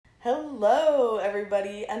Hello,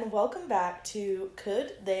 everybody, and welcome back to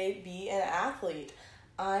Could They Be an Athlete?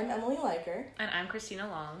 I'm Emily Leiker. And I'm Christina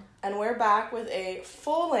Long. And we're back with a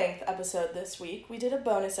full-length episode this week. We did a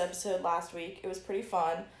bonus episode last week. It was pretty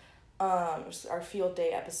fun. It was our field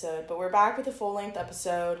day episode. But we're back with a full-length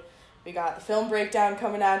episode. We got the film breakdown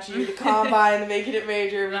coming at you, the combine, the Making It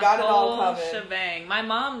Major. We got it all coming. Shebang. My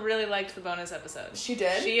mom really liked the bonus episode. She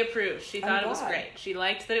did? She approved. She thought it was great. She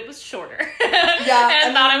liked that it was shorter. Yeah.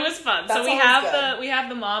 and thought it was fun. So we have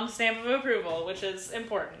the mom stamp of approval, which is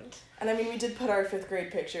important. And I mean, we did put our 5th grade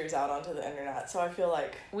pictures out onto the internet, so I feel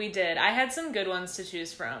like... We did. I had some good ones to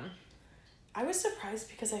choose from. I was surprised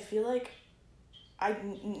because I feel like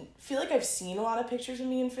I've seen a lot of pictures of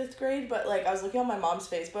me in 5th grade, but, like, I was looking on my mom's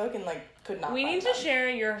Facebook and, like, could not We find need them. to share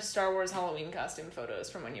your Star Wars Halloween costume photos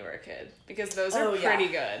from when you were a kid, because those are pretty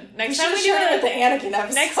good. Next time we do it, the Anakin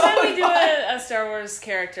episode. Next time we do a Star Wars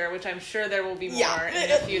character, which I'm sure there will be more in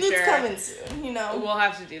the future. It's coming soon, you know. We'll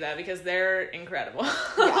have to do that because they're incredible.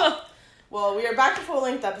 Yeah. Well, we are back to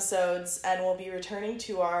full-length episodes, and we'll be returning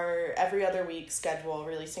to our every other week schedule,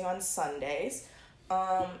 releasing on Sundays.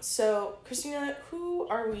 So, Christina, who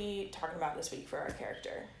are we talking about this week for our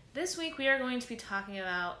character? This week we are going to be talking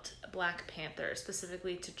about Black Panther,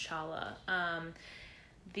 specifically T'Challa.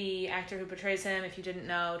 The actor who portrays him, if you didn't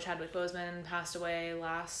know, Chadwick Boseman, passed away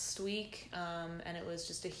last week, and it was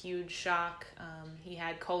just a huge shock. He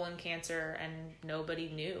had colon cancer, and nobody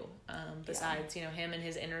knew besides him and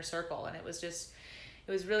his inner circle, and it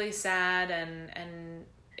was really sad, and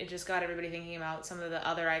it just got everybody thinking about some of the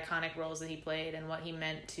other iconic roles that he played and what he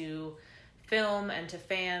meant to film and to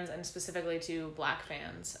fans, and specifically to Black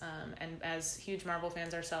fans. And as huge Marvel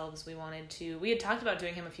fans ourselves, we had talked about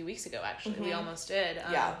doing him a few weeks ago, actually. Mm-hmm. We almost did.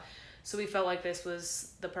 So we felt like this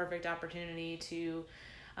was the perfect opportunity to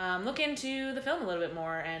look into the film a little bit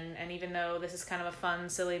more. And even though this is kind of a fun,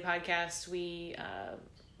 silly podcast, we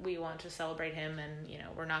want to celebrate him, and,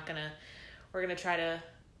 we're going to try to,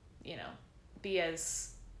 be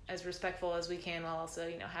as respectful as we can while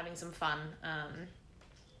also, having some fun.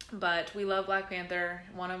 But we love Black Panther,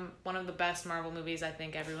 one of the best Marvel movies, I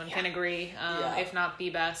think everyone can agree, if not the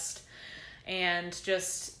best, and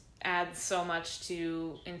just adds so much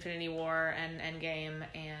to Infinity War and Endgame,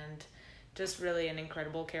 and just really an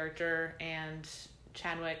incredible character. And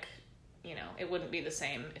Chadwick, it wouldn't be the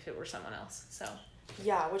same if it were someone else. So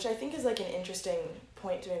yeah, which I think is like an interesting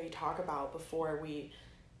point to maybe talk about before we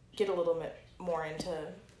get a little bit more into,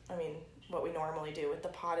 what we normally do with the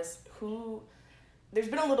pod is there's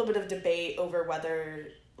been a little bit of debate over whether,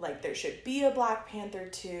 like, there should be a Black Panther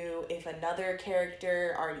 2, if another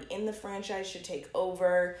character already in the franchise should take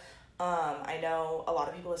over. I know a lot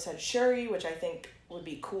of people have said Shuri, which I think would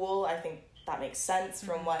be cool. I think that makes sense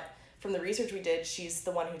from the research we did. She's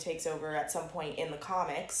the one who takes over at some point in the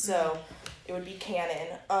comics, so it would be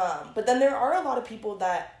canon. But then there are a lot of people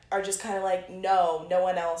that are just kind of like, no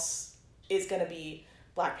one else is going to be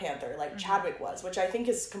Black Panther, like Chadwick was, which I think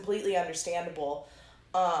is completely understandable.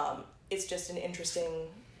 It's just an interesting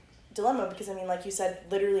dilemma because, like you said,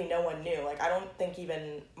 literally no one knew. Like, I don't think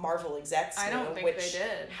even Marvel execs knew. I don't think they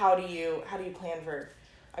did. How do you plan for...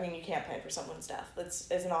 you can't plan for someone's death.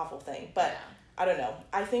 It's an awful thing. But, I don't know.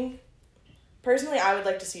 I think, personally, I would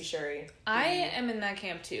like to see Shuri. I am in that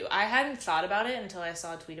camp, too. I hadn't thought about it until I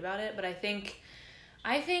saw a tweet about it, but I think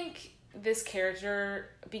this character,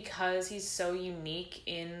 because he's so unique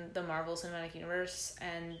in the Marvel Cinematic Universe,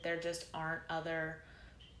 and there just aren't other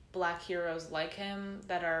Black heroes like him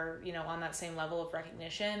that are, on that same level of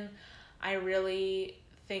recognition, I really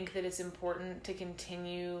think that it's important to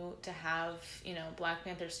continue to have, Black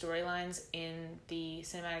Panther storylines in the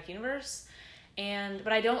cinematic universe.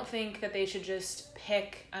 But I don't think that they should just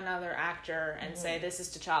pick another actor and say, this is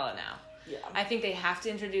T'Challa now. Yeah. I think they have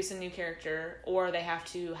to introduce a new character, or they have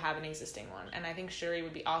to have an existing one. And I think Shuri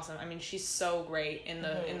would be awesome. She's so great in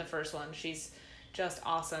the first one. She's just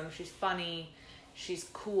awesome. She's funny. She's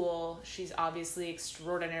cool. She's obviously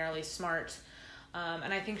extraordinarily smart.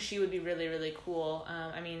 And I think she would be really, really cool.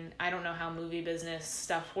 I don't know how movie business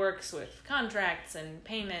stuff works with contracts and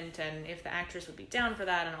payment, and if the actress would be down for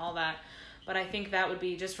that and all that. But I think that would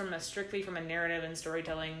be, just strictly from a narrative and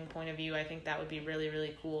storytelling point of view, I think that would be really,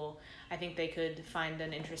 really cool. I think they could find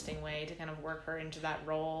an interesting way to kind of work her into that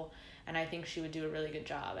role, and I think she would do a really good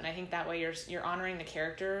job. And I think that way you're honoring the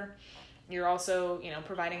character. You're also,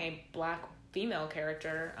 providing a Black female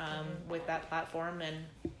character with that platform and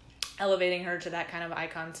elevating her to that kind of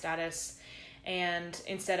icon status. And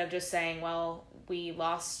instead of just saying, well, we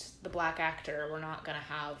lost the Black actor, we're not going to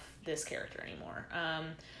have this character anymore.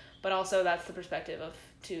 but also that's the perspective of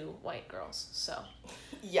 2 white girls, so.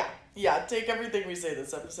 Yeah, take everything we say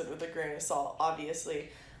this episode with a grain of salt, obviously.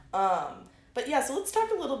 But yeah, so let's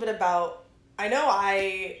talk a little bit about, I know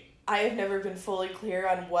I have never been fully clear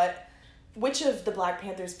on which of the Black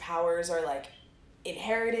Panther's powers are, like,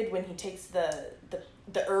 inherited when he takes the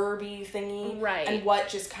herby thingy. Right. And what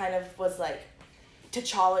just kind of was, like,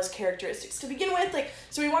 T'Challa's characteristics to begin with. Like,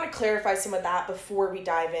 so we want to clarify some of that before we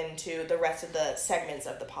dive into the rest of the segments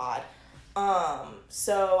of the pod.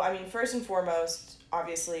 So, I mean, first and foremost,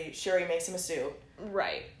 obviously, Shuri makes him a suit.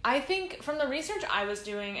 Right. I think from the research I was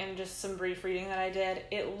doing and just some brief reading that I did,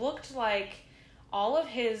 it looked like all of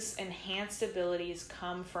his enhanced abilities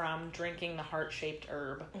come from drinking the heart-shaped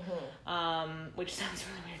herb, which sounds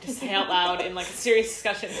really weird to say out loud in, like, a serious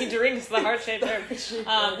discussion. He drinks the heart-shaped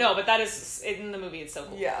herb. No, but that is, in the movie, it's so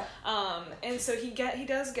cool. Yeah. And so he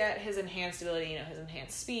does get his enhanced ability, his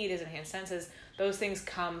enhanced speed, his enhanced senses. Those things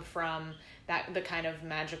come from the kind of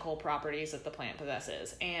magical properties that the plant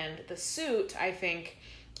possesses. And the suit, I think,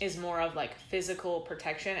 is more of, like, physical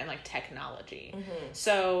protection and, like, technology.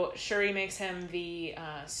 So Shuri makes him the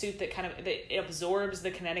suit that kind of it absorbs the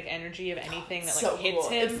kinetic energy of anything that, like, hits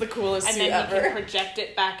him. It's the coolest suit ever. And then he can project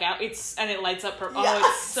it back out. And it lights up.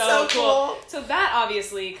 It's so cool. So that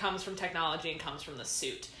obviously comes from technology and comes from the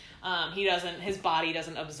suit. His body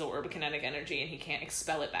doesn't absorb kinetic energy and he can't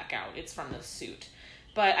expel it back out. It's from the suit.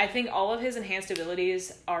 But I think all of his enhanced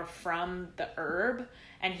abilities are from the herb,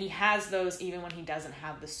 and he has those even when he doesn't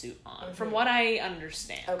have the suit on, from what I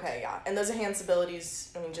understand. Okay, yeah. And those enhanced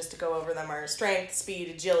abilities, I mean, just to go over them, are strength, speed,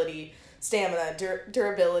 agility, stamina,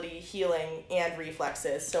 durability, healing, and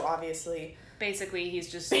reflexes. So obviously... Basically,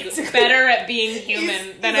 he's just better at being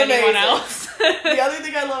human than anyone else. The other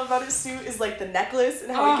thing I love about his suit is, like, the necklace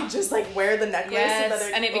and how he can just, like, wear the necklace.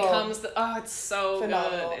 Yes, and it becomes it's so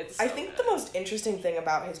phenomenal. Good. I think the most interesting thing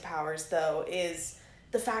about his powers, though, is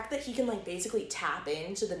the fact that he can, like, basically tap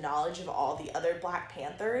into the knowledge of all the other Black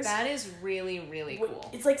Panthers. That is really, really cool.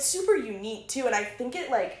 It's, like, super unique, too, and I think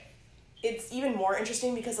it's even more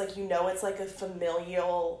interesting because, like, it's, like, a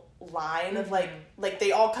familial line of, like,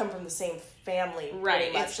 they all come from the same family, right?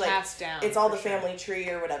 Pretty much. It's passed down. It's all the family tree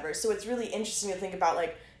or whatever. So it's really interesting to think about,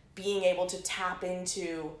 like, being able to tap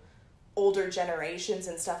into older generations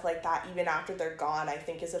and stuff like that, even after they're gone. I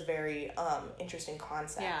think is a very interesting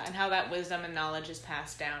concept. Yeah, and how that wisdom and knowledge is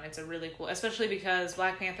passed down. It's a really cool, especially because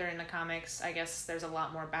Black Panther in the comics, I guess there's a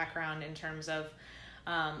lot more background in terms of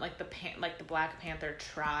like the Black Panther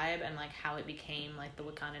tribe and, like, how it became, like, the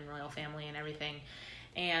Wakandan royal family and everything.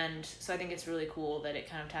 And so I think it's really cool that it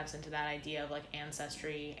kind of taps into that idea of, like,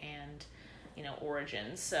 ancestry and,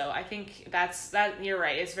 origins. So I think that you're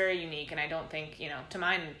right. It's very unique, and I don't think, to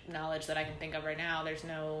my knowledge that I can think of right now, there's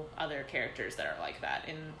no other characters that are like that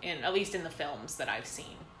in at least in the films that I've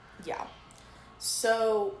seen. Yeah.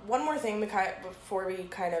 So one more thing before we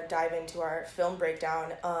kind of dive into our film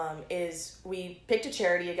breakdown is we picked a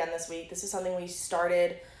charity again this week. This is something we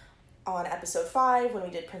started on episode 5 when we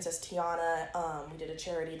did Princess Tiana. We did a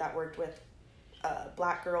charity that worked with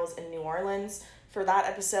Black girls in New Orleans for that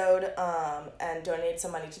episode, and donated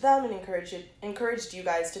some money to them and encouraged you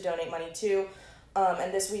guys to donate money too.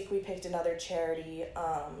 And this week we picked another charity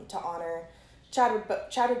to honor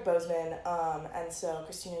Chadwick Boseman. And so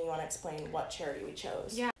Christina, you want to explain what charity we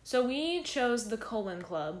chose? Yeah. So we chose the Colon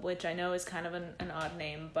Club, which I know is kind of an odd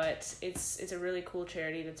name, but it's a really cool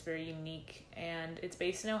charity that's very unique, and it's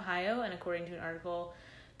based in Ohio. And according to an article,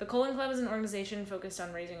 the Colon Club is an organization focused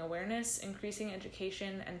on raising awareness, increasing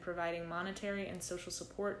education, and providing monetary and social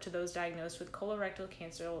support to those diagnosed with colorectal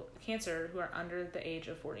cancer who are under the age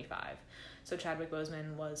of 45. So Chadwick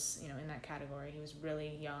Boseman was, in that category. He was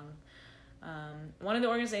really young. One of the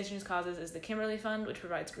organization's causes is the Kimberly Fund, which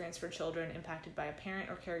provides grants for children impacted by a parent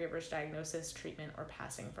or caregiver's diagnosis, treatment, or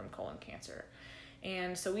passing from colon cancer.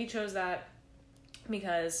 And so we chose that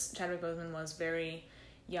because Chadwick Boseman was very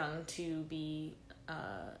young to be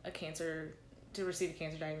to receive a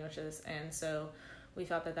cancer diagnosis, and so we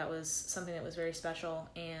thought that was something that was very special,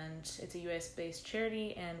 and it's a US-based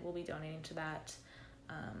charity, and we'll be donating to that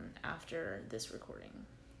after this recording.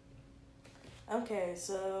 Okay,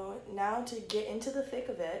 so now to get into the thick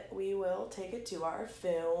of it, we will take it to our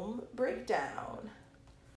film breakdown.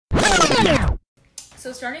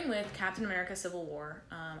 So starting with Captain America: Civil War,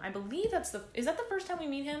 I believe is that the first time we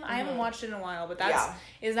meet him? I haven't watched it in a while, but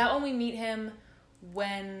is that when we meet him?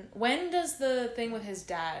 When does the thing with his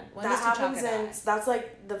dad? When that does happens die? That's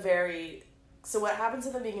like so what happens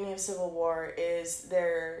at the beginning of Civil War is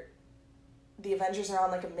the Avengers are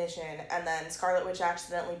on, like, a mission, and then Scarlet Witch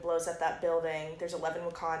accidentally blows up that building. There's 11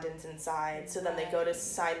 Wakandans inside, so then they go to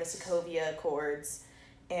sign the Sokovia Accords,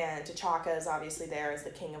 and T'Chaka is obviously there as the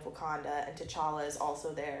king of Wakanda, and T'Challa is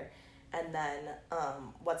also there. And then,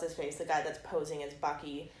 what's his face? The guy that's posing as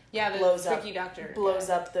Bucky. Yeah, the freaky doctor. Blows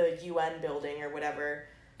up the UN building or whatever.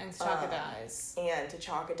 And T'Chaka dies. And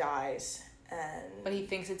T'Chaka dies. But he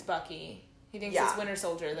thinks it's Bucky. He thinks it's Winter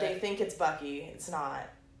Soldier. They think it's Bucky. It's not.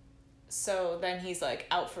 So then he's, like,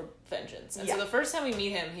 out for vengeance. And so the first time we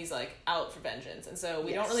meet him, he's, like, out for vengeance. And so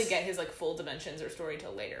we don't really get his, like, full dimensions or story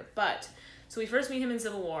till later. But, so we first meet him in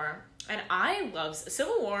Civil War. And I love...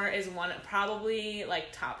 Civil War is probably, like,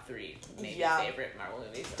 top 3, maybe, favorite Marvel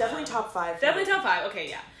movies. Definitely top 5. Definitely top 5. Okay,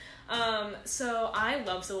 yeah. So I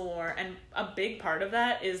love Civil War, and a big part of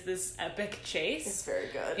that is this epic chase. It's very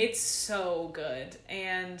good. It's so good.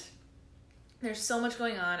 And there's so much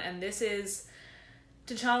going on, and this is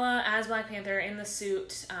T'Challa as Black Panther in the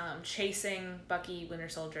suit, chasing Bucky, Winter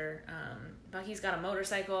Soldier. Bucky's got a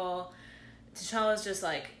motorcycle. T'Challa's just,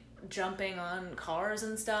 like, jumping on cars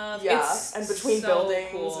and stuff. Yeah, it's and between so buildings.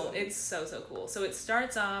 Cool. It's so cool. So it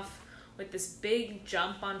starts off with this big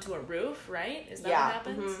jump onto a roof, right? Is that what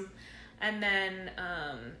happens? Mm-hmm. And then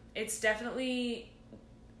it's definitely...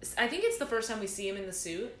 I think it's the first time we see him in the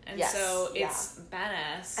suit, and so it's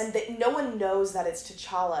badass. And no one knows that it's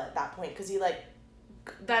T'Challa at that point, because he, like...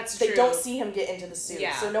 That's true. They don't see him get into the suit,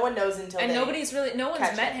 so no one knows until and no one's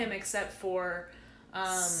met him except for...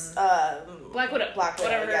 Black Widow.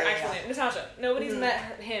 Whatever her actual name. Natasha. Nobody's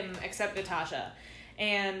met him except Natasha.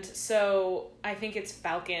 And so I think it's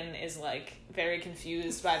Falcon is, like, very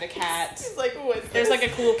confused by the cat. He's like, what's this? There's, like, a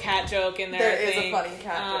cool cat joke in there. There is a funny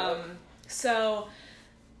cat joke. So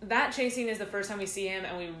that chase scene is the first time we see him,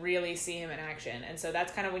 and we really see him in action. And so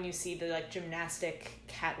that's kind of when you see the, like, gymnastic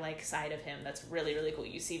cat-like side of him. That's really, really cool.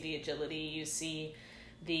 You see the agility. You see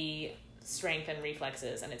the strength and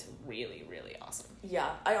reflexes, and it's really, really awesome. Yeah,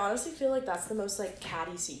 I honestly feel like that's the most, like,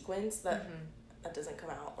 catty sequence that doesn't come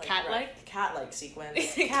out. Like, cat-like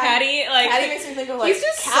sequence. Catty, like... Catty makes me think of, like... He's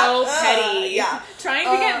just so petty. Yeah. Trying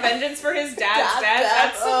to get vengeance for his dad's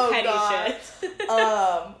death. That's some petty shit.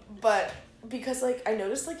 But, because, like, I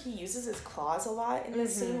noticed, like, he uses his claws a lot in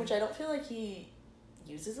this scene, which I don't feel like he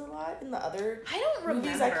uses a lot in the other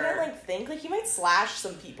movies. I can't, like, think. Like, he might slash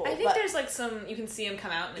some people. I think there's, like, some... You can see him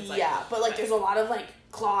come out, and it's, like... Yeah, but, like, there's a lot of, like,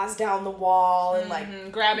 claws down the wall, and,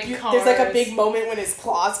 like... grabbing cars. There's, like, a big moment when his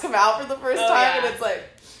claws come out for the first time, and it's, like...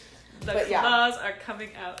 The claws are coming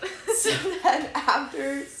out. So then,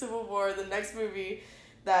 after Civil War, the next movie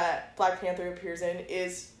that Black Panther appears in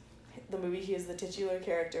is the movie he is the titular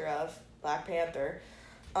character of, Black Panther.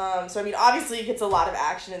 So, I mean, obviously he gets a lot of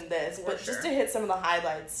action in this, but just to hit some of the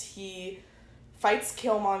highlights, he fights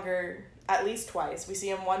Killmonger at least twice. We see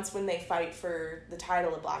him once when they fight for the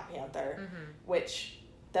title of Black Panther, which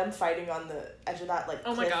them fighting on the edge of that, like,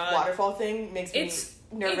 cliff waterfall thing makes me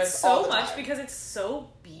nervous all the time. It's so much because it's so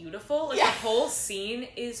beautiful. Like, the whole scene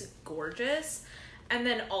is gorgeous. And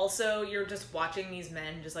then also, you're just watching these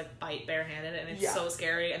men just, like, fight barehanded, and it's so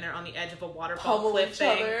scary, and they're on the edge of a waterfall cliff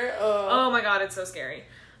thing. Oh my god, it's so scary.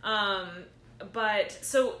 But,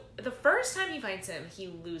 so, the first time he fights him, he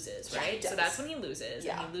loses, right? So that's when he loses,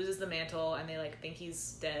 and he loses the mantle, and they, like, think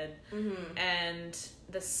he's dead. And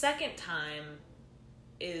the second time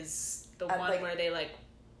is the one, like, where they, like,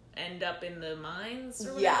 end up in the mines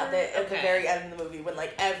or whatever? At the very end of the movie, when,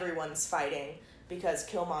 like, everyone's fighting, because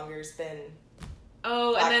Killmonger's been...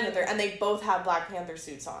 Black Panther, and they both have Black Panther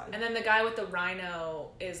suits on. And then the guy with the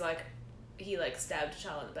rhino is, like, he, like, stabbed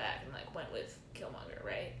T'Challa in the back and, like, went with Killmonger,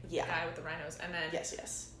 right? Yeah. The guy with the rhinos. And then...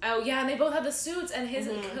 Yes. Oh, yeah, and they both have the suits, and his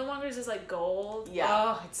Killmonger's is, like, gold. Yeah.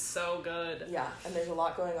 Oh, it's so good. Yeah, and there's a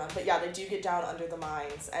lot going on. But, yeah, they do get down under the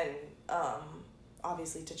mines, and,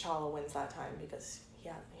 obviously T'Challa wins that time, because...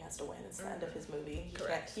 Yeah, he has to win. It's the end of his movie.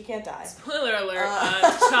 He can't die. Spoiler alert.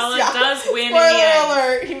 T'Challa does win in the end. Spoiler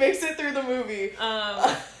alert. He makes it through the movie.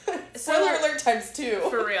 Spoiler alert times 2.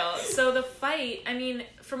 For real. So the fight, I mean,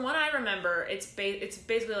 from what I remember, it's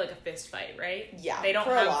basically like a fist fight, right? Yeah, they don't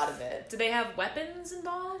for have, a lot of it. Do they have weapons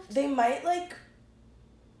involved? They might, like...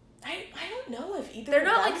 I don't know if either They're of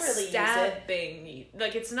not, them like, really stabbing. use it.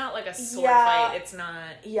 Like, it's not like a sword fight. It's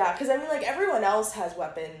not... Yeah, because, I mean, like, everyone else has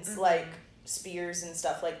weapons, like... spears and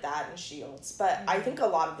stuff like that and shields, but I think a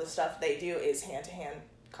lot of the stuff they do is hand-to-hand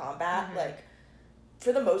combat. Like,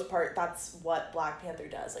 for the most part, that's what Black Panther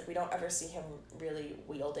does. Like, we don't ever see him really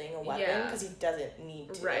wielding a weapon because he doesn't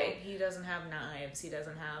need to. Right. He doesn't have knives. He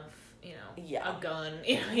doesn't have, you know, a gun.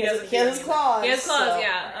 You know, he has his claws. He has claws,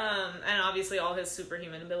 and obviously all his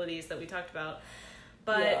superhuman abilities that we talked about.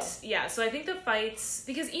 But, yeah, so I think the fights...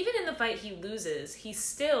 Because even in the fight he loses, he's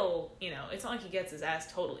still, you know, it's not like he gets his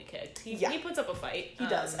ass totally kicked. He puts up a fight. He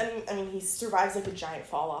does. And, I mean, he survives, like, a giant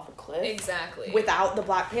fall off a cliff. Exactly. Without the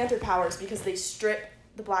Black Panther powers, because they strip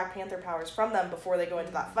the Black Panther powers from them before they go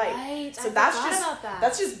into that fight. Right. So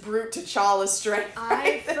That's just brute T'Challa's strength.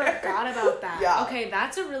 I forgot about that. Yeah. Okay,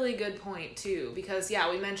 that's a really good point too, because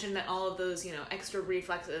we mentioned that all of those, you know, extra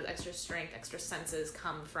reflexes, extra strength, extra senses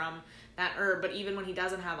come from that herb, but even when he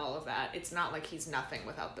doesn't have all of that, it's not like he's nothing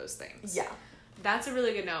without those things. Yeah. That's a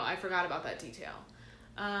really good note. I forgot about that detail.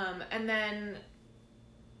 And then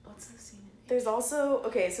what's the scene? There's also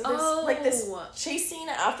there's like this chase scene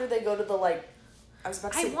after they go to the like I was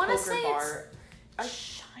about to say poker bar.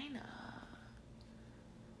 China.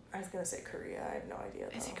 I was gonna say Korea. I have no idea.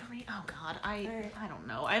 Though. Is it Korea? Oh God, I don't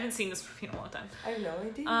know. I haven't seen this movie in a long time. I have no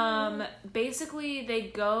idea. Basically, they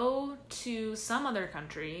go to some other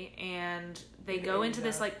country and they go into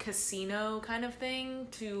this like casino kind of thing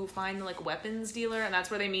to find the like weapons dealer, and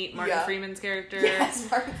that's where they meet Martin Freeman's character. Yes,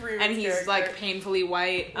 Martin Freeman's and he's like painfully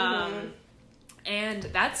white. And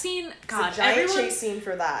that scene, God, it's a giant chase scene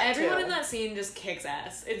for that. Everyone in that scene just kicks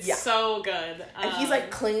ass. It's so good. And he's like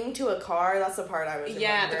clinging to a car. That's the part I was remembering.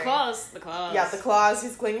 Yeah, the claws. Yeah, the claws.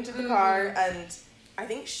 He's clinging to the car, and I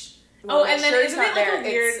think. And then isn't it like a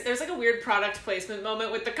weird? There's like a weird product placement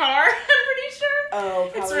moment with the car. I'm pretty sure. Oh,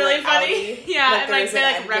 probably it's really like funny. Audi. Yeah, and like they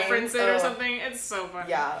like reference it or something. It's so funny.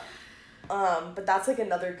 Yeah. But that's like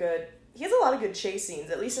another good. He has a lot of good chase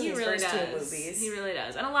scenes, at least in these first two movies. He really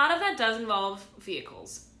does. And a lot of that does involve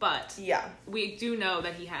vehicles, but we do know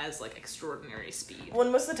that he has, like, extraordinary speed. Well,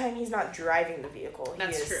 and most of the time he's not driving the vehicle.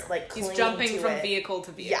 That's true. Like, he's jumping from vehicle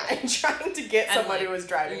to vehicle. Yeah, and trying to get somebody who is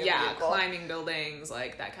driving a vehicle. Yeah, climbing buildings,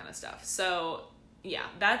 like, that kind of stuff. So, yeah,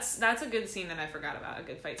 that's a good scene that I forgot about, a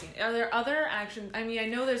good fight scene. Are there other action... I mean, I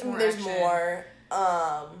know there's more action. There's more.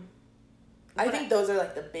 I think those are,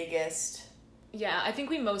 like, the biggest... Yeah, I think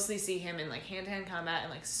we mostly see him in, like, hand-to-hand combat and,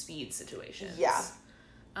 like, speed situations. Yeah.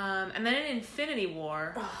 And then in Infinity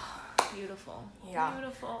War, beautiful. Yeah.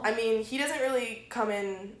 Beautiful. I mean, he doesn't really come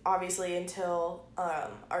in, obviously, until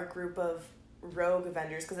our group of rogue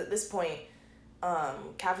Avengers, because at this point,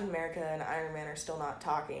 Captain America and Iron Man are still not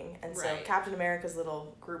talking. And so Captain America's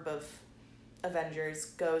little group of Avengers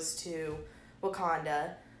goes to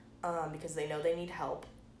Wakanda because they know they need help.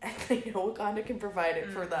 And they know Wakanda can provide it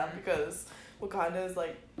for them because... Wakanda is,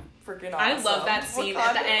 like, freaking awesome. I love that scene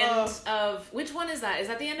at the end of... Which one is that? Is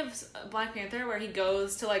that the end of Black Panther where he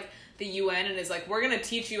goes to, like, the UN and is like, we're going to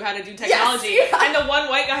teach you how to do technology. Yes, yeah. And the one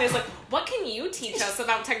white guy is like, what can you teach us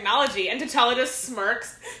about technology? And T'Challa just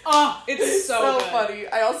smirks. Oh, it's so good. funny.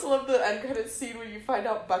 I also love the end credits scene when you find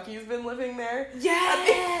out Bucky's been living there.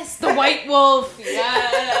 Yes! The White Wolf.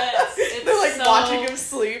 Yes! They're, like, watching him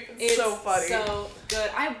sleep. It's so funny. So good.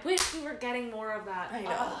 I wish we were getting more of that. I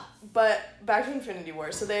know. But back to Infinity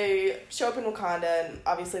War. So they show up in Wakanda, and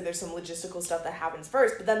obviously there's some logistical stuff that happens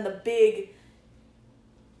first, but then the big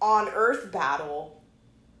on-Earth battle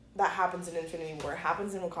that happens in Infinity War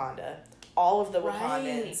happens in Wakanda. All of the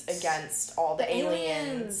Wakandans against all the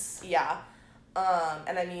aliens. Yeah.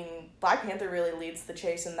 And I mean, Black Panther really leads the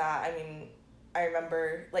chase in that. I mean, I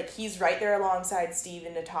remember, like, he's right there alongside Steve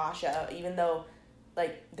and Natasha, even though,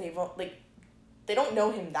 like, they don't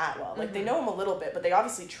know him that well. Like, they know him a little bit, but they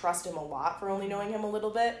obviously trust him a lot for only knowing him a little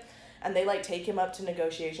bit. And they, like, take him up to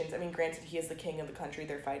negotiations. I mean, granted, he is the king of the country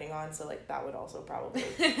they're fighting on, so, like, that would also probably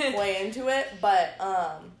play into it. But,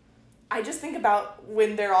 I just think about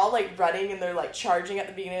when they're all, like, running and they're, like, charging at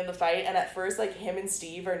the beginning of the fight, and at first, like, him and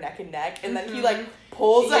Steve are neck and neck, and then he, like,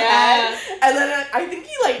 pulls ahead, and then I think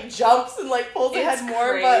he, like, jumps and, like, pulls ahead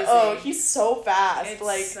more, but, he's so fast. It's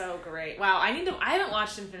like, so great. Wow, I haven't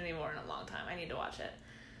watched Infinity War in a long time. I need to watch it.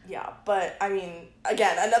 Yeah, but, I mean,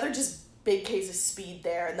 again, another just big case of speed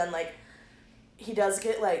there, and then, like, he does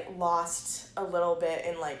get, like, lost a little bit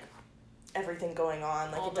in, like, everything going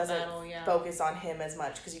on. Like, it doesn't focus on him as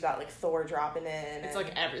much, because you got, like, Thor dropping in. It's,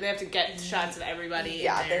 like, they have to get shots of everybody.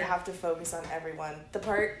 Yeah, they have to focus on everyone. The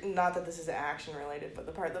part, not that this is action-related, but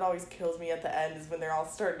the part that always kills me at the end is when they're all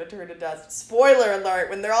starting to turn to dust. Spoiler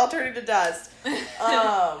alert! When they're all turning to dust.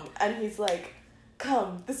 And he's like,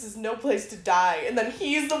 come, this is no place to die. And then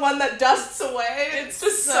he's the one that dusts away. It's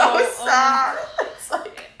just so sad. It's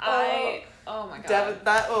like, oh my god.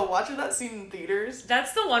 Watching that scene in theaters.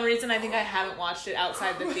 That's the one reason I think I haven't watched it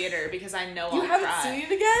outside the theater, because I know I'll cry. You haven't seen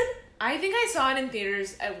it again? I think I saw it in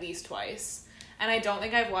theaters at least twice. and I don't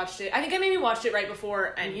think I've watched it. I think I maybe watched it right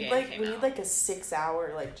before Endgame came out. We need like a 6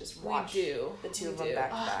 hour like just watch the two of them back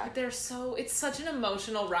to back. They're so, it's such an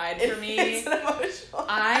emotional ride for me. It's an emotional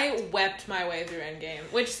I wept my way through Endgame.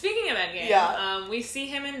 Which, speaking of Endgame, we see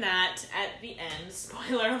him in that at the end.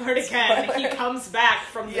 Spoiler alert again. He comes back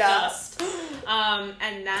from the dust.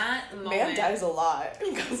 And that moment, man dies a lot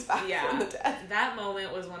and comes back from the dead. That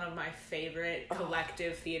moment was one of my favorite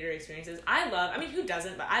collective theater experiences. I mean, who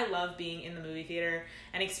doesn't, but I love being in the movie theater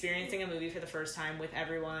and experiencing a movie for the first time with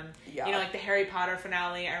everyone. Yeah. You know, like the Harry Potter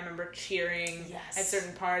finale, I remember cheering at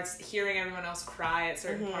certain parts, hearing everyone else cry at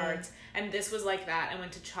certain parts, and this was like that. And when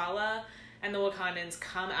T'Challa and the Wakandans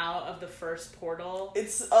come out of the first portal,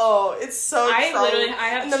 it's so I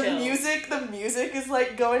have and chills. the music is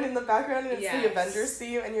like going in the background, and it's the Avengers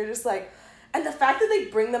theme, and you're just like, and the fact that they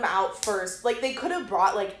bring them out first, like they could have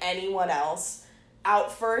brought like anyone else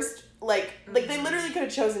out first, like they literally could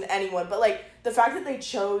have chosen anyone, but like the fact that they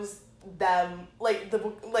chose them, like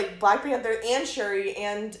Black Panther and Shuri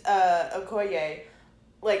and Okoye,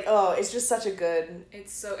 like, it's just such a good,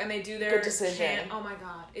 it's so, and they do their good decision. Oh my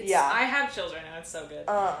god, I have children now. It's so good.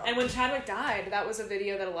 And when Chadwick died, that was a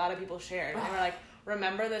video that a lot of people shared, and they were like,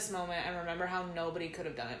 remember this moment and remember how nobody could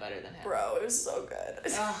have done it better than him. Bro, it was so good.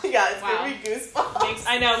 It's giving me goosebumps.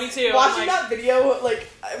 I know, me too. Watching that video, like,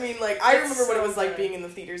 I mean, like, I remember what it was like being in the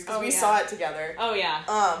theaters, because we saw it together. Oh, yeah.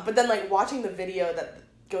 But then, like, watching the video that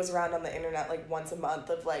goes around on the internet, like, once a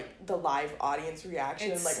month of, like, the live audience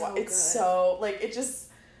reaction, it's like, it's so, like, it just,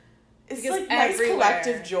 it's because like nice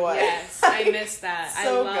collective joy. Yes, like, I miss that.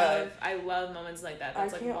 So I love moments like that.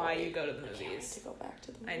 That's like why you go to the movies. I can't wait to go back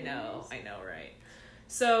to the movies. I know, right?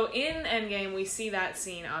 So in Endgame, we see that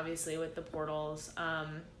scene, obviously, with the portals.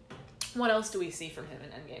 What else do we see from him in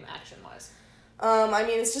Endgame, action-wise? I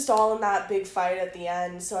mean, it's just all in that big fight at the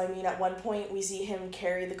end. So, I mean, at one point, we see him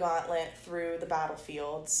carry the gauntlet through the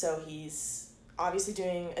battlefield. So, he's obviously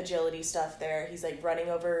doing agility stuff there. He's, like, running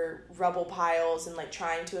over rubble piles and, like,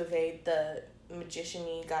 trying to evade the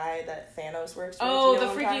magician-y guy that Thanos works with. Oh, the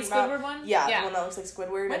freaky Squidward one? Yeah, the one that looks like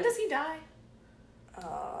Squidward. When does he die?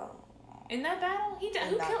 In that battle?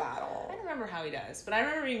 Battle. I don't remember how he dies, but I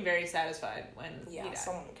remember being very satisfied when he died.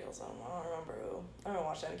 Someone kills him. I don't remember who. I haven't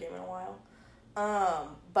watched that game in a while.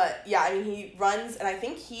 But yeah, I mean, he runs, and I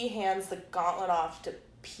think he hands the gauntlet off to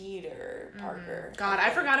Peter Parker. God,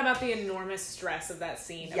 I forgot about the enormous stress of that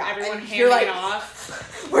scene. Yeah, of everyone handing it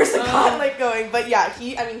off. Where's the gauntlet going? But yeah,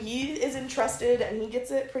 he is entrusted, and he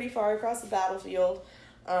gets it pretty far across the battlefield.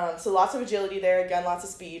 So lots of agility there. Again, lots of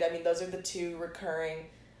speed. I mean, those are the two recurring.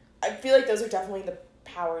 I feel like those are definitely the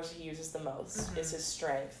powers he uses the most, is his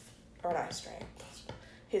strength. Or not his strength.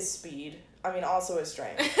 His speed. I mean, also his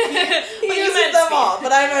strength. He uses them all,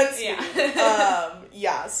 but I meant speed.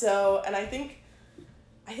 So, and I think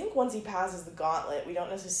once he passes the gauntlet, we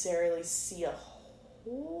don't necessarily see a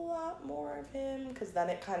whole lot more of him, because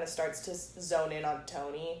then it kind of starts to zone in on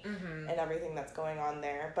Tony and everything that's going on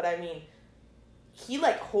there. But I mean, he,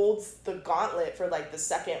 like, holds the gauntlet for, like, the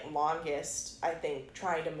second longest, I think,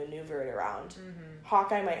 trying to maneuver it around.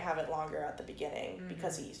 Hawkeye might have it longer at the beginning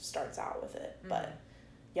because he starts out with it. But,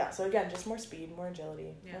 yeah, so again, just more speed, more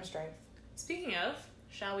agility, more strength. Speaking of,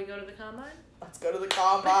 shall we go to the Combine? Let's go to the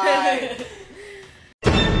Combine!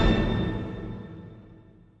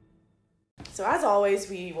 So as always,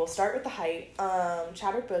 we will start with the height.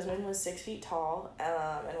 Chadwick Boseman was 6 feet tall,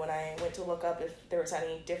 and when I went to look up if there was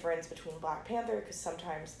any difference between Black Panther, because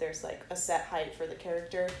sometimes there's like a set height for the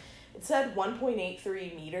character, it said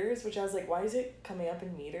 1.83 meters, which I was like, why is it coming up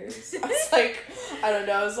in meters? I was like, I don't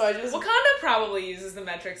know, so I just... Wakanda probably uses the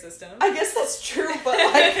metric system. I guess that's true, but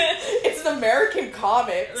like, it's an American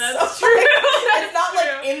comic. That's so, true. Like, That's it's not true.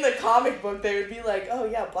 like in the comic book they would be like, oh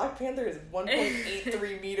yeah, Black Panther is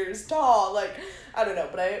 1.83 meters tall. Like, I don't know,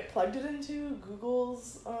 but I plugged it into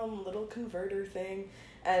Google's little converter thing,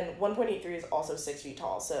 and 1.83 is also 6 feet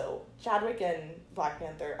tall, so Chadwick and Black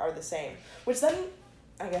Panther are the same, which then...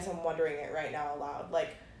 I guess I'm wondering it right now aloud. Like,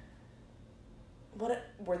 what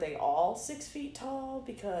were they all 6 feet tall?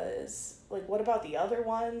 Because, like, what about the other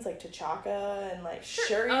ones? Like T'Chaka and, like,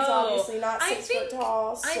 Shuri's obviously not 6 foot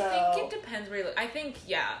tall. So. I think it depends where you look. I think,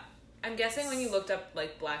 I'm guessing when you looked up,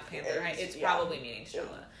 like, Black Panther height, it's probably meaning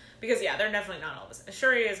T'Challa. Because, they're definitely not all the same.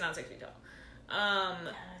 Shuri is not 6 feet tall.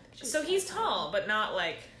 So he's tall, but not,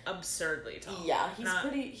 like, absurdly tall. Yeah,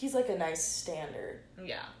 he's like a nice standard.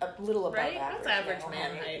 Yeah. A little above average. That's average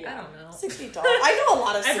man height. I don't know. 6 feet tall. I know a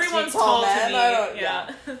lot of 6 Everyone's feet tall men.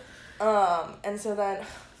 Yeah. And so then,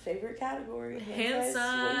 favorite category. Hand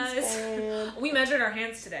size. We measured our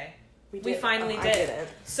hands today. We finally did. I didn't.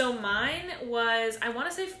 So mine was, I want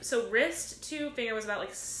to say, so wrist to finger was about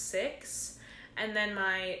like 6, And then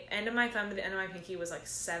my end of my thumb to the end of my pinky was like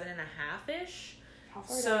 7.5-ish. How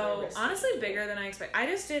far down So your wrist honestly, bigger than I expect. I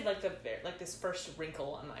just did like this first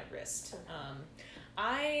wrinkle on my wrist.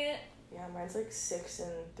 Okay. Yeah, mine's like 6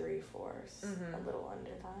 3/4, Mm-hmm. a little under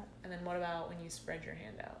that. And then what about when you spread your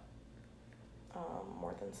hand out?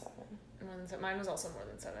 More than 7. More than 7. Mine was also more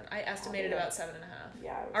than 7. I estimated about 7.5.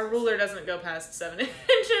 Yeah. Our ruler doesn't go past 7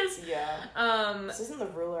 inches. Yeah. This isn't the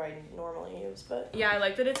ruler I normally use, but. Yeah, I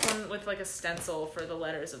like that it's one with like a stencil for the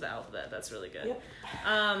letters of the alphabet. That's really good. Yep.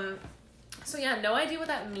 So yeah, no idea what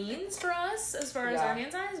that means for us as far as our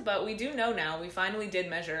hand size, but we do know now. We finally did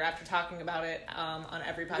measure after talking about it on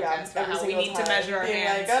every podcast about how we need to measure our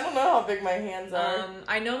hands. Like, I don't know how big my hands are.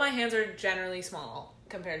 I know my hands are generally small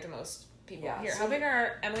compared to most people. Here, how big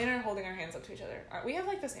are Emily and I are holding our hands up to each other? We have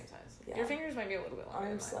like the same size. Yeah. Your fingers might be a little bit longer.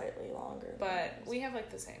 I'm slightly longer. But we have like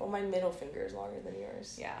the same. Well, my middle finger is longer than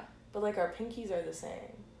yours. Yeah. But like our pinkies are the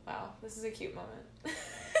same. Wow, this is a cute moment.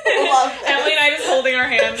 Emily and I just holding our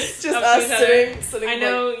hands. Just us sitting. I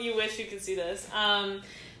know you wish you could see this.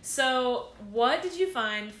 So what did you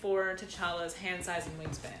find for T'Challa's hand size and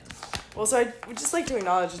wingspan? Well, so I would just like to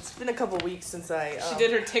acknowledge it's been a couple weeks since she did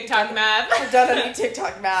her TikTok math. I've done any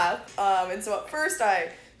TikTok math. And so at first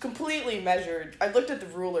I completely measured. I looked at the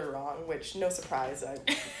ruler wrong, which no surprise.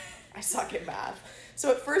 I suck at math. So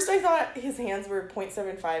at first I thought his hands were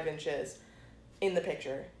 0.75 inches in the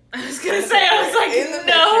picture. I was gonna say, I was like,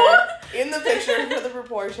 no! In the picture for the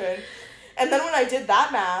proportion. And then when I did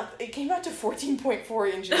that math, it came out to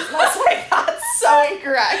 14.4 inches. And I was like, that's so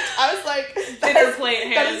incorrect. I was like, dinner plate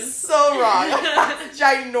hands. That is so wrong. That's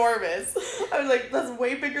ginormous. I was like, that's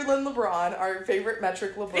way bigger than LeBron, our favorite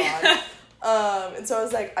metric LeBron. And so I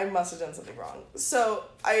was like, I must have done something wrong. So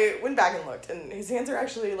I went back and looked, and his hands are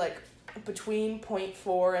actually like between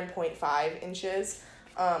 0.4 and 0.5 inches.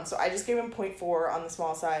 So I just gave him 0.4 on the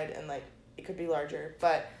small side, and like it could be larger,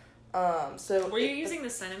 but so were you using the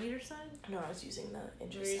centimeter side? No, I was using the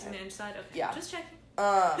inch side. You were using the inch side? Okay. Yeah. Just checking.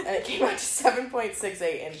 And it came out to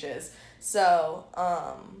 7.68 inches. So,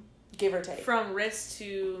 give or take. From wrist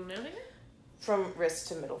to middle finger? From wrist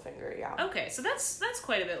to middle finger, yeah. Okay, so that's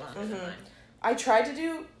quite a bit longer than mine. I tried to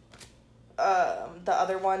do the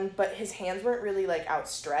other one, but his hands weren't really like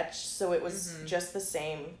outstretched, so it was just the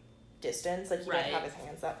same distance. Like he didn't have his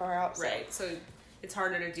hands that far out. So. Right. So it's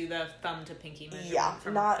harder to do the thumb to pinky measurement. Yeah,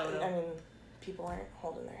 from not. a photo. I mean, people aren't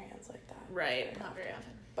holding their hands like that. Right. Not very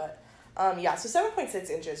often. But yeah, so 7.6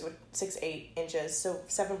 inches with 6.8 inches, so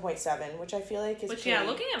 7.7, which I feel like is. Which yeah,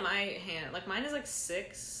 looking at my hand, like mine is like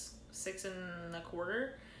 6.25.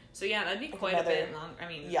 So yeah, that'd be quite a bit long. I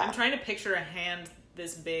mean, I'm trying to picture a hand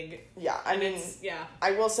this big. Yeah, I mean,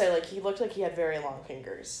 I will say, like, he looked like he had very long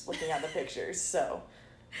fingers looking at the pictures, so.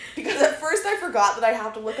 Because at first I forgot that I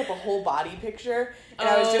have to look up a whole body picture, and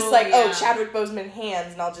I was just like, Chadwick Boseman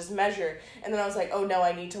hands, and I'll just measure. And then I was like, oh no,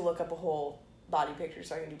 I need to look up a whole body picture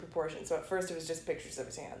so I can do proportions. So at first it was just pictures of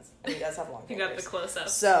his hands, and he does have long fingers. You got the close-up.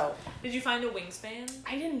 So. Did you find a wingspan?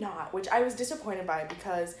 I did not, which I was disappointed by,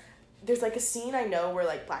 because there's like a scene I know where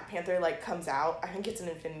like Black Panther like comes out. I think it's in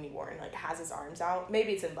Infinity War, and like has his arms out.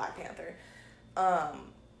 Maybe it's in Black Panther.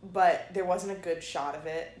 But there wasn't a good shot of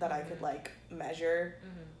it that I could like measure.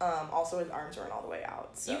 Also his arms weren't all the way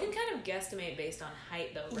out. So. You can kind of guestimate based on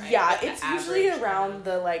height though, right? Yeah, like it's usually around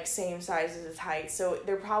the like same size as his height. So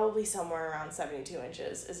they're probably somewhere around 72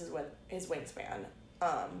 inches is his wingspan.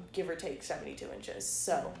 Give or take 72 inches.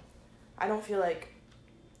 So I feel like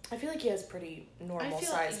he has pretty normal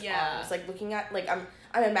sized arms. Like looking at like I'm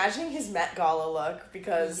imagining his Met Gala look,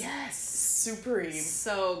 because supreme.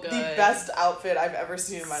 So good. The best outfit I've ever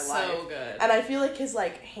seen in my life. So good. And I feel like his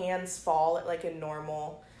like hands fall at like a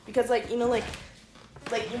normal, because like, you know, like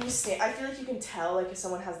when you stand, I feel like you can tell like if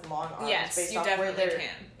someone has long arms based off where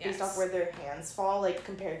based off where their hands fall, like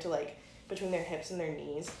compared to like between their hips and their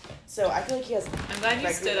knees. So I feel like he has. I'm glad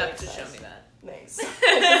you stood up to show me that. Thanks.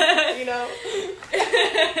 You know,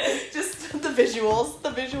 just the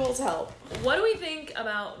visuals help. What do we think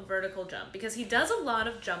about vertical jump? Because he does a lot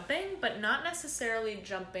of jumping, but not necessarily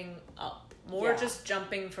jumping up. More just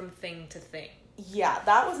jumping from thing to thing. Yeah,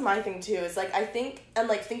 that was my thing too. It's like, I think, and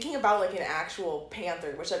like thinking about like an actual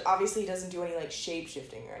panther, which like obviously doesn't do any like shape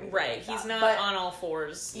shifting or anything. Right, like he's not on all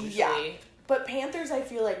fours usually. Yeah, but panthers I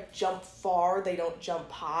feel like jump far, they don't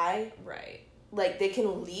jump high. Right. Like, they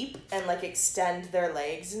can leap and, like, extend their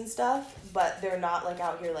legs and stuff, but they're not, like,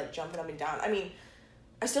 out here, like, jumping up and down. I mean,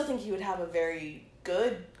 I still think he would have a very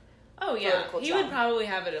good vertical he jump. would probably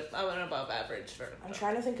have an above average vertical I'm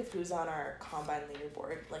trying to think of who's on our combine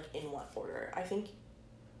leaderboard, like, in what order. I think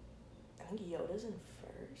Yoda's in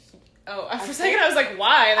first. Oh, for a second I was like,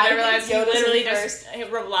 why? And then I realized he Yoda's literally first.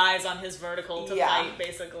 just relies on his vertical to fight,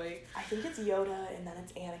 basically. I think it's Yoda, and then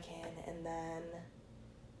it's Anakin, and then...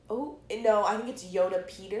 Oh, no, I think it's Yoda,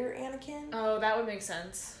 Peter, Anakin. Oh, that would make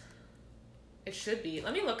sense. It should be.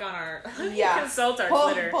 Let me look on our... consult our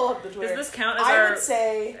Twitter. Pull up the Twitter. Does this count as our would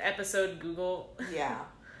say, episode Google? Yeah.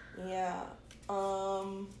 Yeah.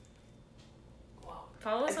 Follow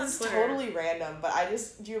us on This is Twitter. totally random, but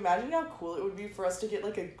do you imagine how cool it would be for us to get,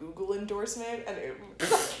 like, a Google endorsement? And it... I'm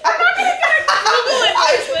not gonna get a Google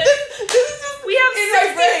endorsement. We have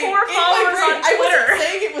 64 followers on Twitter. I wasn't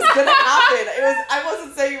saying it was gonna happen. I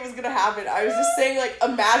wasn't saying it was gonna happen. I was just saying, like,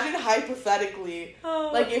 imagine hypothetically,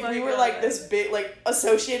 like, if we were, like, this big, like,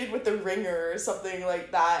 associated with The Ringer or something like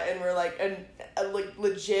that, and we're, like, a like,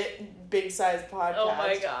 legit big-sized podcast. Oh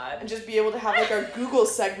my god. And just be able to have, like, our Google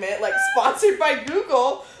segment, like, sponsored by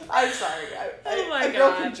Google. I'm sorry. Oh my a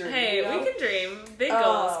girl god. can dream, Hey, you know? we can dream. Big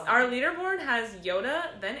goals. Our leaderboard has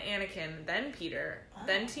Yoda, then Anakin, then Peter,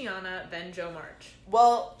 then Tiana, then Joe March.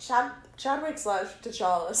 Well, Chadwick /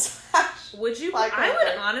 T'Challa / Would you? Black I Panther.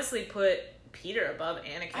 would honestly put Peter above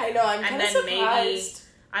Anakin. I know, I'm kind of surprised. Maybe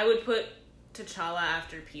I would put T'Challa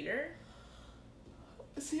after Peter.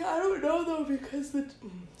 See, I don't know though because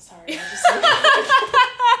sorry, I just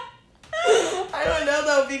I don't know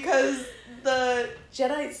though because the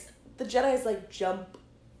Jedi's like jump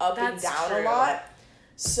up and down a lot.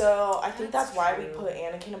 So I think that's why we put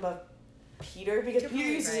Anakin above Peter because Peter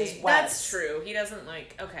uses his webs. That's true. He doesn't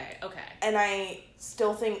like okay. And I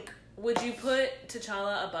still think would you put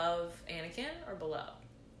T'Challa above Anakin or below?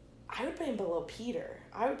 I would put him below Peter.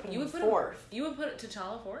 I would put him put fourth. You would put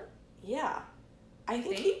T'Challa fourth? Yeah. I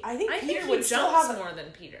think Peter would still have more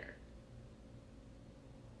than Peter.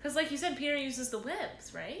 Because, like you said, Peter uses the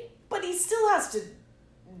webs, right? But he still has to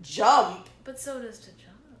jump. But so does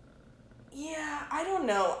T'Challa. Yeah, I don't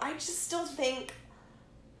know. I still think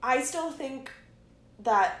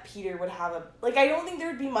that Peter would have I don't think there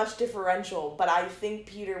would be much differential, but I think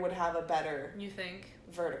Peter would have a better... You think?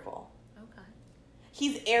 Vertical. Okay.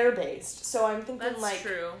 He's air-based, so I'm thinking That's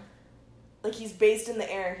true. Like he's based in the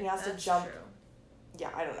air and he has to jump... True. Yeah,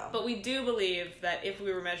 I don't know. But we do believe that if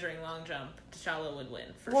we were measuring long jump, T'Challa would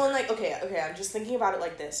win. Well, and okay, I'm just thinking about it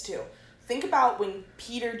like this, too. Think about when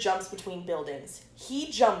Peter jumps between buildings. He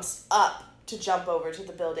jumps up to jump over to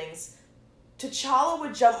the buildings. T'Challa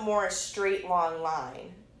would jump more a straight, long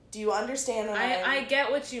line. Do you understand what I get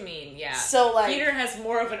what you mean, yeah. So, like... Peter has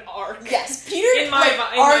more of an arc. Yes, Peter, in my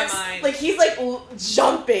mind. Like, he's,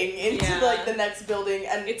 jumping into, the next building,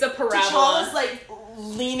 and... It's a parabola. T'Challa's,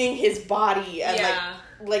 leaning his body, and,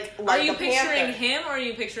 like Are you picturing panther. him, or are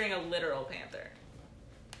you picturing a literal panther?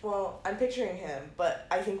 Well, I'm picturing him, but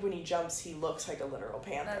I think when he jumps, he looks like a literal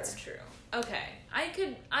panther. That's true. Okay. I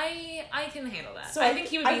can handle that. So I think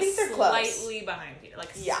he would be they're slightly close. behind Peter.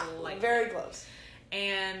 Slightly. Very close.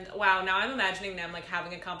 And, wow, now I'm imagining them,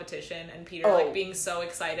 having a competition and Peter, being so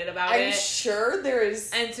excited about it. I'm sure there is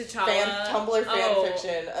and T'Challa, Tumblr fan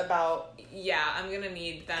fiction about... Yeah, I'm gonna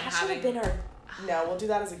need them that having... should have been our... No, we'll do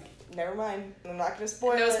that as a... Never mind. I'm not gonna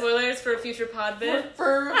spoil it. No spoilers for a future pod bit?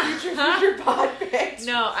 For future pod bit.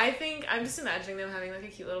 No, I think... I'm just imagining them having, a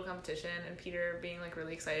cute little competition and Peter being,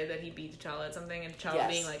 really excited that he beat T'Challa at something and T'Challa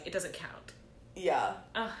being it doesn't count. Yeah.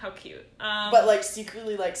 Oh, how cute. But,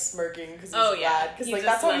 secretly, smirking because he's glad. Because,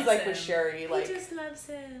 that's how he's, with Sherry. He just loves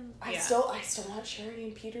him. I still want Sherry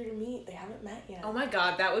and Peter to meet. They haven't met yet. Oh, my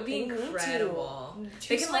God. That would be incredible.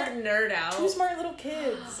 They can, nerd out. Two smart little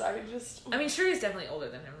kids. I mean, Sherry's definitely older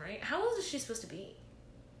than him, right? How old is she supposed to be?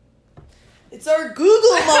 It's our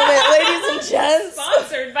Google moment, ladies and gents.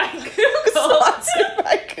 Sponsored by Google. Sponsored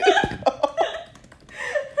by Google.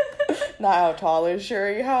 Not how tall is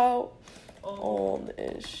Sherry, how... old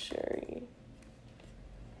is Sherry?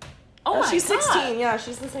 Oh, she's 16. Yeah,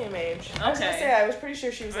 she's the same age. Okay. I was gonna say, I was pretty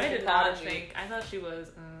sure she was I did a not prodigy. think. I thought she was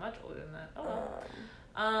much older than that. Oh.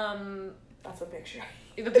 That's a picture.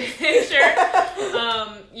 The picture.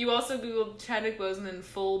 You also Googled Chadwick Boseman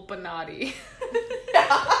full Bonatti.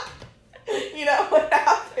 Yeah. You know what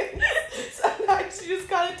happens? Sometimes you just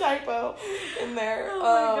got a typo in there. Oh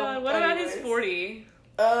my god. What about his 40?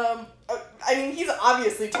 I mean, he's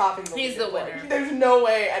obviously topping the He's the winner. There's no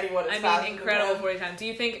way anyone is faster incredible than him. 40 times. Do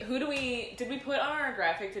you think, did we put on our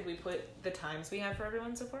graphic, did we put the times we have for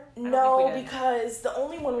everyone so far? No, because the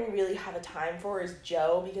only one we really have a time for is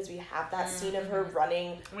Joe, because we have that scene of her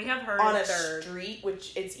running we have her on a third. street,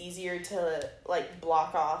 which it's easier to,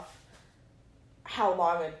 block off how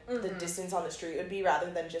long the distance on the street would be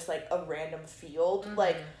rather than just, a random field.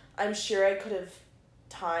 I'm sure I could have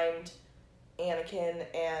timed Anakin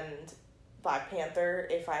and Black Panther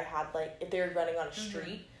if I had, if they were running on a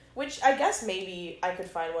street. Which I guess maybe I could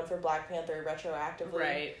find one for Black Panther retroactively.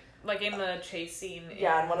 Right. Like in the chase scene.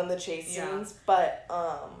 Yeah, in one of the chase scenes. But,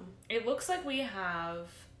 it looks like we have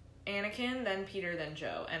Anakin, then Peter, then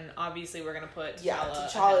Joe. And obviously we're going to put T'Challa. Yeah,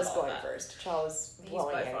 T'Challa's going first. T'Challa's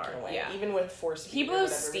blowing Anakin far, away. yeah. Even with Force He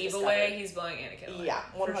blows Steve away, he's blowing Anakin away. Yeah,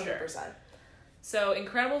 100%. Sure. So,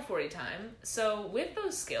 incredible 40 time. So, with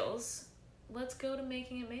those skills, let's go to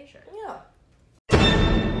making it major. Yeah.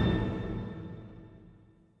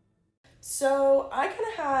 So, I kind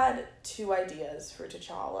of had two ideas for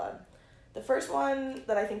T'Challa. The first one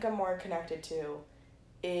that I think I'm more connected to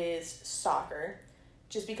is soccer.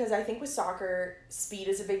 Just because I think with soccer, speed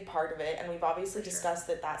is a big part of it, and we've obviously discussed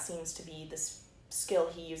that seems to be the skill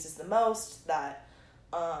he uses the most, that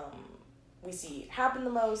we see happen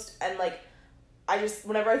the most, and, like,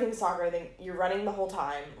 whenever I think of soccer, I think you're running the whole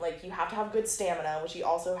time, like, you have to have good stamina, which he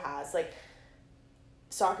also has, like,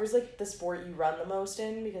 soccer's, like, the sport you run the most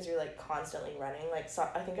in, because you're, like, constantly running, like,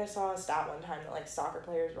 I think I saw a stat one time that, like, soccer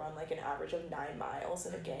players run, like, an average of 9 miles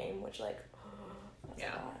in a game, which, like, that's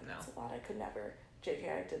a lot. That's a lot. I could never.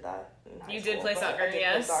 JK, I did that in high school. You did play soccer, I did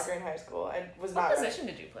play soccer in high school. I was not. What position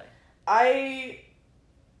did you play? I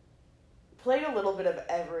played a little bit of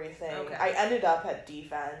everything. Okay. I ended up at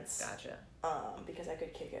defense. Gotcha. Because I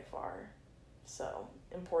could kick it far. So,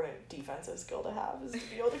 important defensive skill to have is to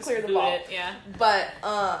be able to clear the ball. Yeah. But,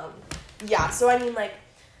 yeah, so I mean, like,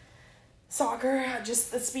 soccer,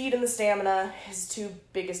 just the speed and the stamina, his two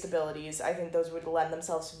biggest abilities. I think those would lend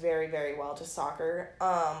themselves very, very well to soccer.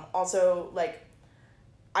 Also, like,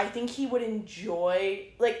 I think he would enjoy,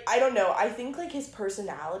 like, I don't know, I think, like, his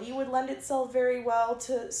personality would lend itself very well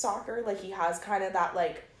to soccer. Like, he has kind of that,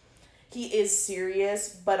 like, he is serious,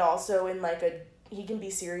 but also in, like, he can be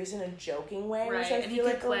serious in a joking way, right. which I and feel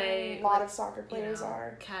like play a lot of soccer players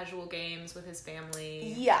are. Casual games with his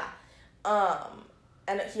family. Yeah.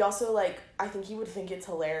 And he also, like, I think he would think it's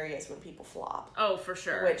hilarious when people flop. Oh, for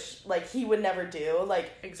sure. Which, like, he would never do. Like,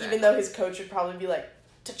 exactly. Even though his coach would probably be like,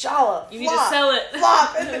 T'Challa, you need to sell it.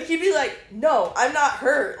 Flop. And then he'd be like, no, I'm not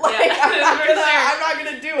hurt. Like, yeah, I'm not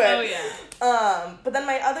gonna do it. Oh, yeah. But then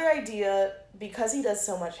my other idea, because he does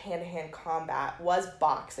so much hand-to-hand combat, was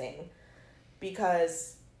boxing.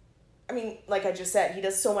 Because, I mean, like I just said, he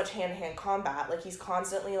does so much hand-to-hand combat. Like, he's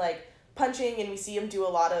constantly, like, punching, and we see him do a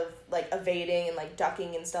lot of, like, evading and, like,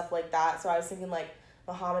 ducking and stuff like that. So I was thinking, like,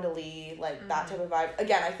 Muhammad Ali, like, that type of vibe.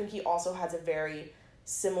 Again, I think he also has a very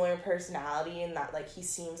similar personality in that, like, he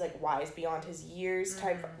seems, like, wise beyond his years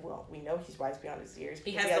type. Well, we know he's wise beyond his years.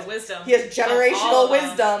 He has the wisdom. He has generational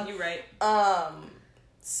wisdom. You're right.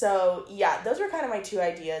 So, yeah, those were kind of my two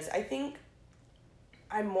ideas. I think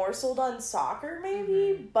I'm more sold on soccer,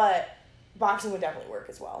 maybe, but boxing would definitely work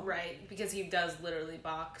as well. Right, because he does literally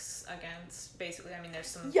box against, basically, I mean, there's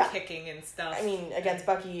some kicking and stuff. I mean, against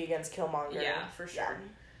Bucky, against Killmonger. Yeah, for sure. Yeah.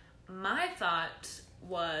 My thought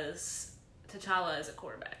was T'Challa as a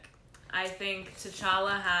quarterback. I think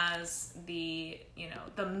T'Challa has the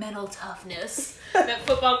mental toughness that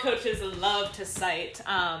football coaches love to cite.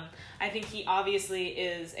 I think he obviously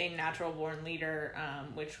is a natural-born leader,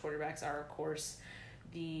 which quarterbacks are, of course,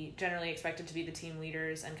 generally expected to be the team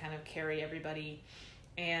leaders and kind of carry everybody.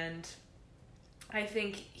 And I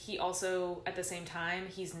think he also, at the same time,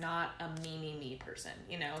 he's not a me person.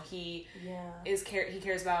 He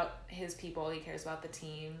cares about his people. He cares about the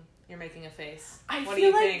team. You're making a face. What do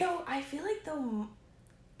you think? I feel like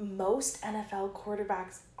most NFL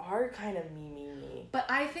quarterbacks are kind of me. But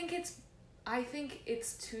I think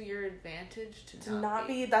it's to your advantage to not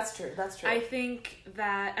be. That's true. I think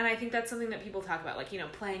that's something that people talk about, like,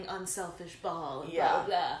 playing unselfish ball and blah, blah,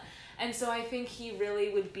 blah. And so I think he really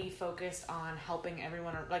would be focused on helping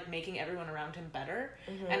everyone, like, making everyone around him better.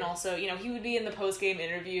 Mm-hmm. And also, he would be in the post-game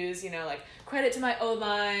interviews, like, credit to my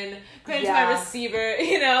O-line, credit to my receiver,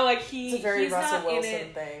 like, it's a very he's Russell not Wilson in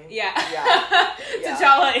it. thing. Yeah. Yeah.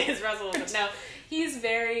 T'Challa is Russell Wilson. No, he's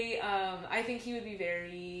very, I think he would be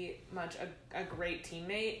very much a great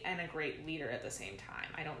teammate and a great leader at the same time.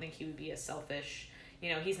 I don't think he would be as selfish.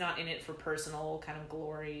 He's not in it for personal kind of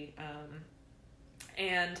glory.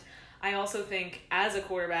 And I also think, as a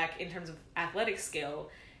quarterback, in terms of athletic skill,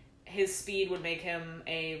 his speed would make him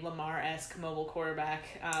a Lamar-esque mobile quarterback.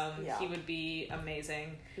 He would be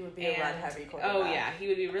amazing. He would be a run-heavy quarterback. Oh, yeah. He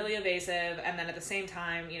would be really evasive. And then at the same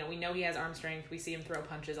time, we know he has arm strength. We see him throw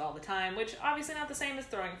punches all the time, which obviously not the same as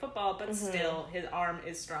throwing a football, but still, his arm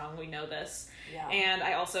is strong. We know this. Yeah. And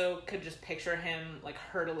I also could just picture him, like,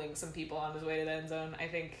 hurdling some people on his way to the end zone, I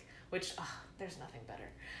think, which... there's nothing better.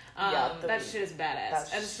 That shit is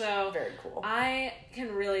badass. And so very cool. I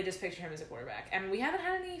can really just picture him as a quarterback. And we haven't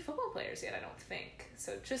had any football players yet, I don't think.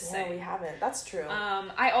 So just saying. No, we haven't. That's true.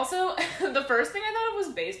 I also, the first thing I thought of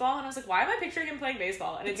was baseball, and I was like, why am I picturing him playing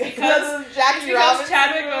baseball? And it's because Chadwick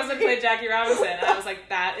Boseman played Jackie Robinson, and I was like,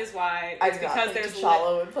 that is why. It's because there's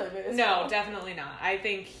T'Challa would play baseball. No, definitely not. I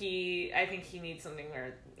think he needs something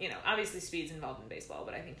where, obviously speed's involved in baseball,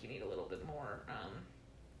 but I think you need a little bit more,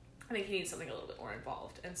 I think he needs something a little bit more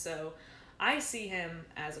involved. And so I see him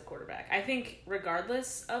as a quarterback. I think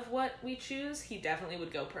regardless of what we choose, he definitely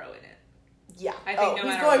would go pro in it. Yeah. I think no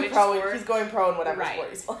matter which sport. He's going pro in whatever sport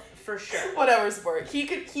he's playing. For sure. Whatever sport.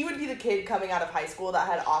 He would be the kid coming out of high school that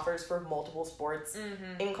had offers for multiple sports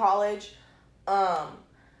in college. I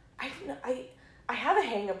don't know. I have a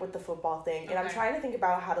hang up with the football thing, and I'm trying to think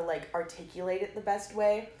about how to articulate it the best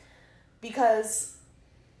way, because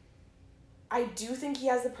I do think he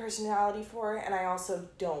has the personality for it, and I also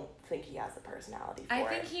don't think he has the personality for it.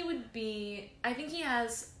 I think he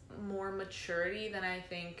has more maturity than I'm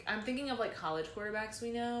thinking of college quarterbacks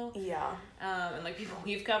we know. Yeah. And people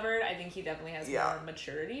we've covered. I think he definitely has more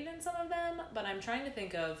maturity than some of them, but I'm trying to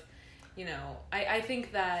think of, I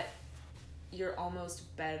think that you're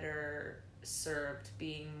almost better served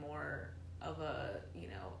being more of a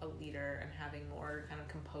leader and having more kind of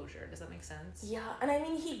composure. Does that make sense? Yeah, and I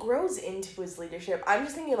mean, he grows into his leadership. I'm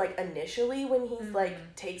just thinking, initially when he's,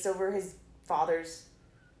 takes over his father's,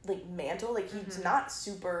 mantle, he's not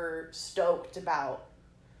super stoked about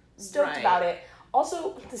it.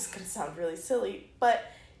 Also, this is gonna sound really silly, but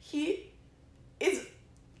he isn't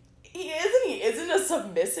a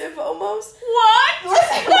submissive almost. What?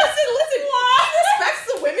 Listen. What? He respects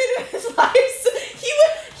the women in his life.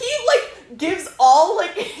 He gives all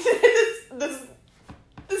this.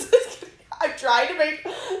 I'm trying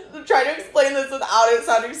to explain this without it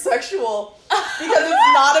sounding sexual, because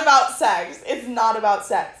it's not about sex. It's not about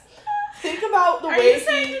sex. Think about the way. Are you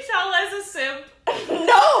saying T'Challa is a simp?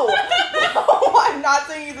 No, I'm not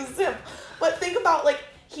saying he's a simp. But think about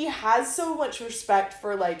he has so much respect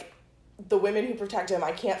for the women who protect him.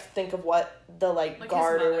 I can't think of what the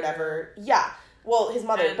guard or whatever. Yeah. Well, his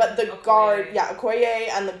mother, but the Okoye. guard, Okoye,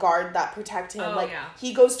 and the guard that protect him.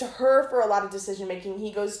 He goes to her for a lot of decision making.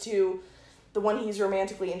 He goes to the one he's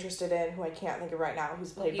romantically interested in, who I can't think of right now,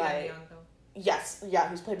 who's played by... Yes, yeah,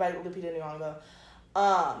 who's played by Lupita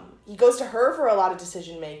Nyong'o. He goes to her for a lot of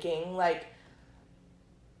decision making. I'm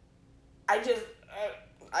trying to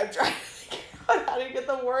think out how to get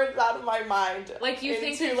the words out of my mind. You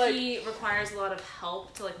think that he requires a lot of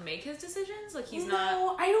help to make his decisions? He's not...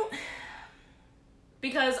 No, I don't...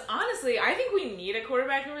 Because, honestly, I think we need a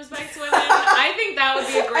quarterback who respects women. I think that would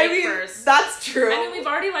be a great first. That's true. I mean, we've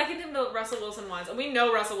already likened him to Russell Wilson once, and we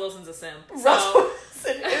know Russell Wilson's a simp. So. Russell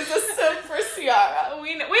Wilson is a simp for Ciara. Who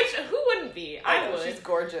wouldn't be? I would. She's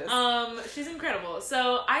gorgeous. She's incredible.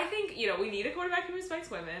 So, I think, we need a quarterback who respects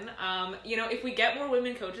women. If we get more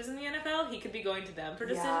women coaches in the NFL, he could be going to them for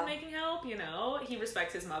decision-making help, He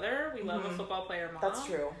respects his mother. We love a football player mom. That's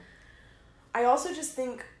true. I also just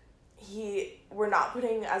think... we're not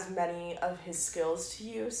putting as many of his skills to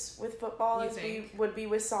use with football as we would be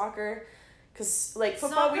with soccer, because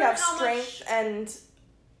football we have strength and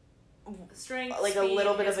a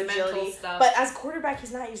little bit of agility, but as quarterback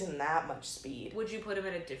he's not using that much speed. Would you put him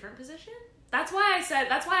in a different position? That's why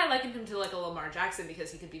I likened him to a Lamar Jackson,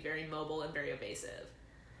 because he could be very mobile and very evasive.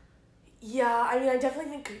 Yeah, I mean, I definitely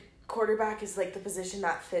think quarterback is the position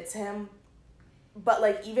that fits him,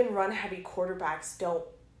 but even run heavy quarterbacks don't.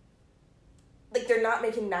 They're not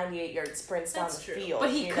making 98-yard sprints down the field. But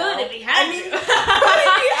he could if he had to. But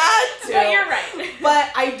if he had to. But you're right.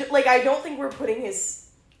 But I don't think we're putting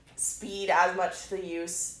his speed as much to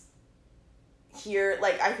is here.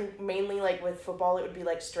 I think mainly, with football, it would be,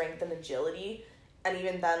 strength and agility. And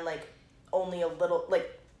even then, only a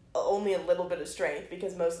little bit of strength,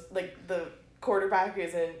 because most, the quarterback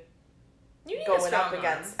isn't going up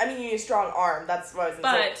against. I mean, you need a strong arm. That's what I was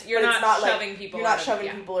going to say. But you're not shoving people. You're not shoving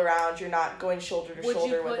people around. You're not going shoulder to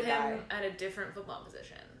shoulder with a guy. Would you put him at a different football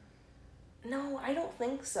position? No, I don't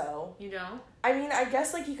think so. You don't? I mean, I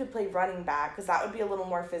guess he could play running back, because that would be a little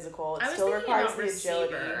more physical. It still requires the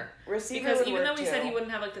agility. Receiver, because even though we said he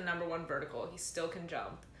wouldn't have the number one vertical, he still can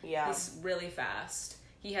jump. Yeah, he's really fast.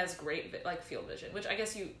 He has great field vision, which I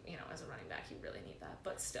guess you as a running back you really need that,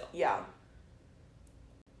 but still. Yeah.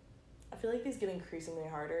 I feel these get increasingly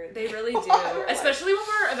harder. They really do. Especially when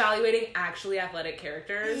we're evaluating actually athletic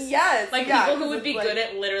characters. Yes. People who would be good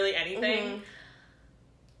at literally anything.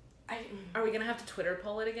 Mm-hmm. Are we going to have to Twitter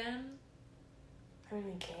poll it again? I mean,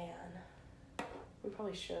 we can. We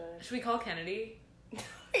probably should. Should we call Kennedy?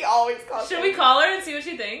 We always call Should we call her and see what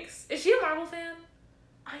she thinks? Is she a Marvel fan?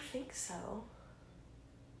 I think so.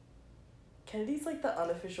 Kennedy's like the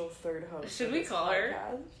unofficial third host. Should we call her?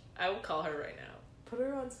 I will call her right now. Put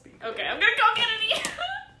her on speaker. Okay, I'm gonna call Kennedy.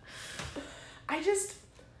 I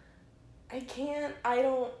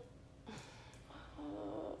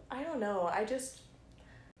don't know.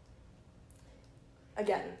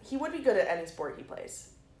 Again, he would be good at any sport he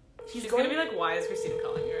plays. She's gonna be like, why is Christina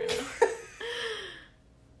calling me right now?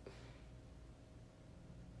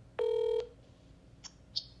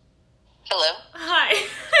 Hello. Hi.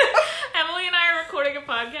 Emily and I are recording a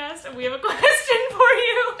podcast, and we have a question for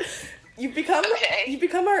you. You've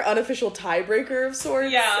become our unofficial tiebreaker of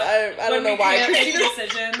sorts. Yeah. I don't know why.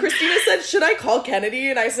 Christina said, should I call Kennedy?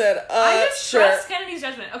 And I said, I just sure. trust Kennedy's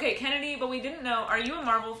judgment. Okay, Kennedy, but we didn't know. Are you a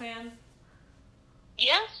Marvel fan?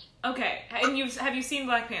 Yeah. Okay, and have you seen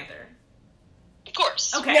Black Panther? Of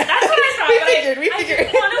course. Okay, that's what I thought. we figured. I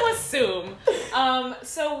didn't want to assume.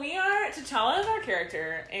 So T'Challa is our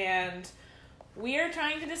character, and we are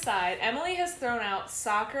trying to decide. Emily has thrown out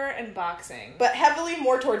soccer and boxing. But heavily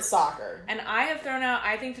more towards soccer. And I have thrown out,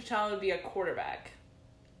 I think T'Challa would be a quarterback.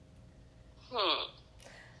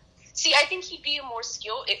 See, I think he'd be a more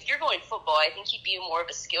skill. If you're going football, I think he'd be more of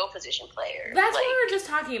a skill position player. That's what we were just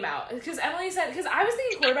talking about. Because Emily said, because I was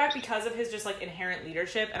thinking quarterback because of his just like inherent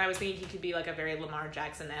leadership, and I was thinking he could be like a very Lamar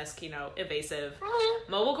Jackson-esque, evasive,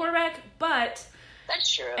 mobile quarterback. But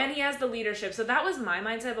that's true. And he has the leadership. So that was my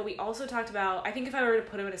mindset. But we also talked about, I think if I were to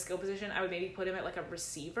put him in a skill position, I would maybe put him at like a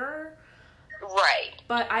receiver. Right.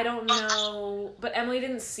 But I don't know. But Emily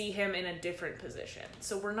didn't see him in a different position.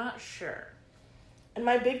 So we're not sure. And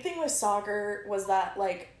my big thing with soccer was that,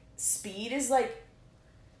 like, speed is, like,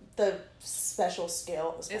 the special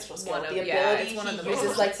skill, the ability he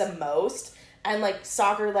uses, like, the most. And, like,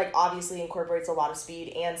 soccer, like, obviously incorporates a lot of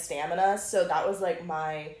speed and stamina, so that was, like,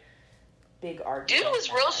 my big argument. Dude was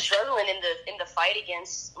real struggling in the fight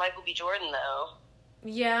against Michael B. Jordan, though.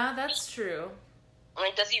 Yeah, that's true.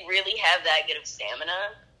 Like, does he really have that good of stamina,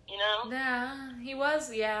 Yeah, he was,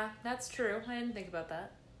 that's true. I didn't think about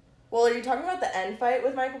that. Well, are you talking about the end fight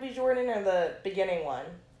with Michael B. Jordan or the beginning one?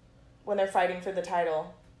 When they're fighting for the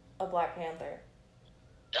title of Black Panther?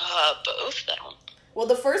 Both, though. Well,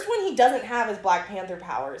 the first one he doesn't have his Black Panther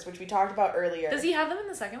powers, which we talked about earlier. Does he have them in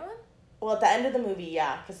the second one? Well, at the end of the movie,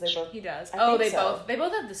 yeah, because they both. He does. They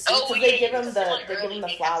both have the suits. So they give him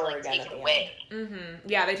the flower again at the end. Mm-hmm.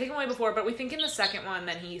 Yeah, they take him away before, but we think in the second one,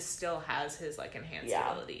 then he still has his like enhanced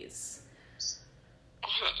abilities.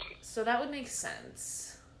 So that would make sense.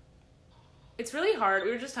 It's really hard.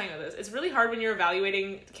 We were just talking about this. It's really hard when you're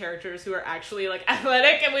evaluating characters who are actually like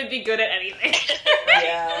athletic and would be good at anything.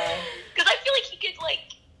 Yeah. Because I feel like he could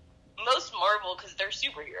most Marvel, because they're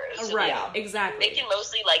superheroes. So right. Exactly. They can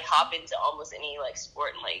mostly hop into almost any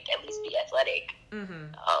sport and at least be athletic.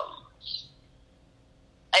 Mm-hmm.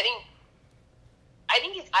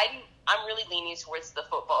 I'm really leaning towards the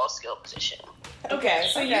football skill position. Okay.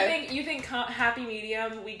 So you think happy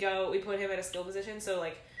medium? We put him at a skill position. So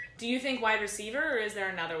do you think wide receiver, or is there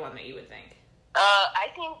another one that you would think? I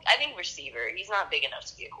think receiver. He's not big enough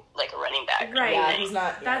to be a running back. Right. Yeah, he's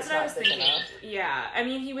not. Yeah, that's what I was thinking. Enough. Yeah, I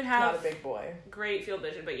mean he would have not a big boy. Great field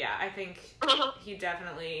vision, but yeah, I think he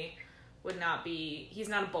definitely would not be. He's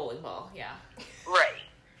not a bowling ball. Yeah. Right.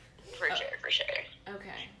 For sure.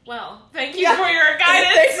 Okay. Well, thank you for your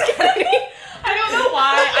guidance. Thanks, Kennedy. I don't know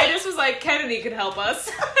why. I just was like, Kennedy could help us.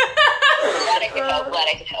 Glad I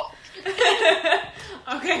could help.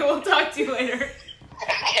 Okay, we'll talk to you later.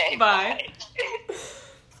 Okay. Bye.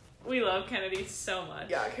 We love Kennedy so much.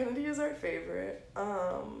 Yeah, Kennedy is our favorite.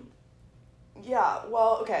 Yeah,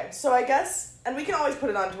 well, okay. So I guess, and we can always put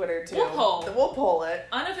it on Twitter too. We'll poll it.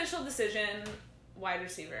 Unofficial decision, wide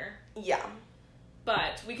receiver. Yeah.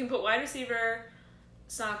 But we can put wide receiver,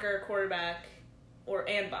 soccer, quarterback,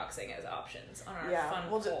 and boxing as options on our fun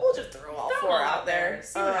poll. We'll just throw all four out there.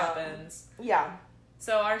 See what happens. Yeah.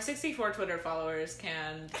 So our 64 Twitter followers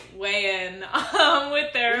can weigh in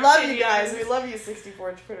with their love opinions. You guys. We love you,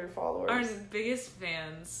 64 Twitter followers. Our biggest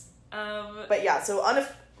fans. But yeah, so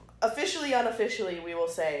unofficially, we will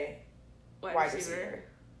say wide receiver.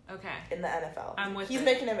 Okay. In the NFL. I'm with it. He's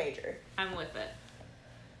making a major. I'm with it.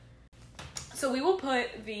 So we will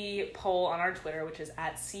put the poll on our Twitter, which is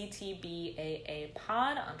at CTBAApod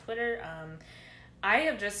on Twitter. I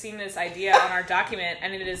have just seen this idea on our document,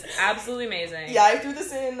 and it is absolutely amazing. Yeah, I threw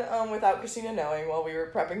this in without Christina knowing while we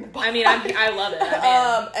were prepping the pod. I mean, I love it.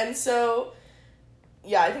 And so,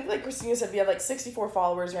 yeah, I think Christina said, we have 64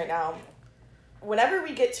 followers right now. Whenever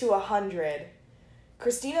we get to 100,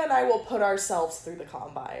 Christina and I will put ourselves through the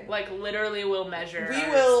combine. Like, literally, we'll measure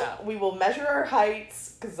We will measure our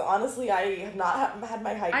heights, because honestly, I have not had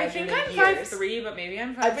my height measured in years. I think I'm 5'3", but maybe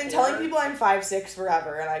I'm 5'4". I've been telling people I'm 5'6"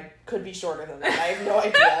 forever, and I could be shorter than that. I have no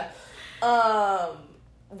idea.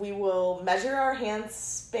 We will measure our hand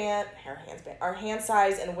size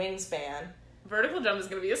and wingspan. Vertical jump is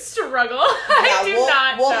going to be a struggle.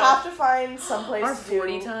 We'll have to find someplace our to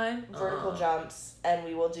 40 do time vertical jumps, and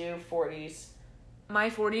we will do 40s. My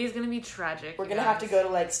 40 is going to be tragic. We're going to have to go to,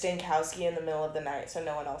 like, Stankowski in the middle of the night so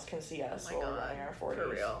no one else can see us while we're running our 40s. For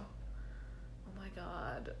real. Oh my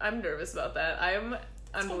god. I'm nervous about that. I am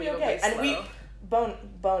unbelievably okay. slow. And we,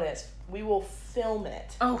 bonus, we will film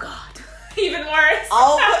it. Oh god. Even worse.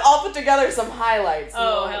 I'll put together some highlights.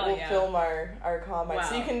 We'll film our combine.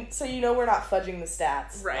 Wow. So you know we're not fudging the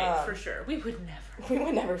stats. Right, for sure. We would never. We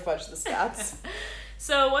would never fudge the stats.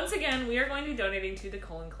 So once again, we are going to be donating to the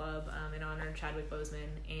Colon Club in honor of Chadwick Boseman,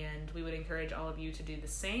 and we would encourage all of you to do the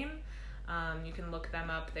same. You can look them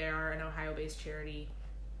up. They are an Ohio-based charity.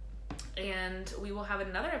 And we will have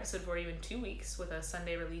another episode for you in 2 weeks with a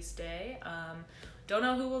Sunday release day. Don't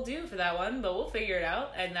know who we'll do for that one, but we'll figure it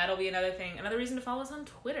out. And that'll be another reason to follow us on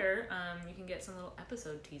Twitter. You can get some little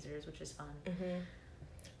episode teasers, which is fun. Mm-hmm.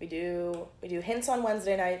 We do hints on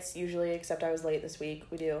Wednesday nights, usually, except I was late this week.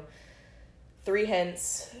 We do 3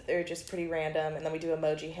 hints. They're just pretty random. And then we do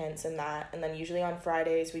emoji hints and that. And then usually on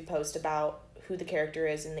Fridays, we post about who the character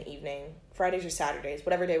is in the evening. Fridays or Saturdays,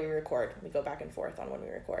 whatever day we record. We go back and forth on when we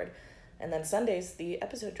record. And then Sundays, the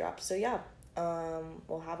episode drops. So yeah,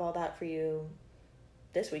 we'll have all that for you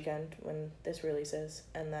this weekend when this releases,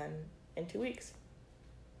 and then in 2 weeks.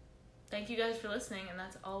 Thank you guys for listening, and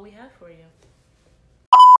that's all we have for you.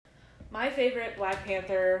 My favorite Black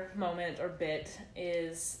Panther moment or bit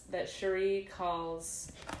is that Shuri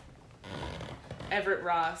calls Everett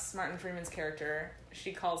Ross, Martin Freeman's character,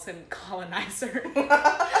 she calls him colonizer.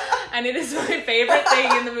 And it is my favorite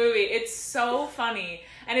thing in the movie. It's so funny.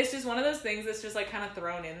 And it's just one of those things that's just, like, kind of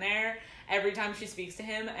thrown in there every time she speaks to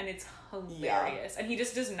him, and it's hilarious. Yeah. And he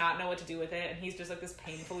just does not know what to do with it, and he's just, like, this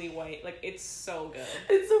painfully white. Like, it's so good.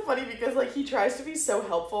 It's so funny because, like, he tries to be so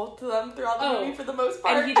helpful to them throughout the movie for the most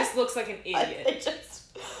part. And he just looks like an idiot.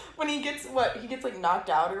 When he gets, like, knocked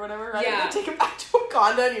out or whatever, right? Yeah. They take him back to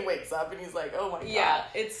Wakanda, and he wakes up, and he's like, oh my god. Yeah,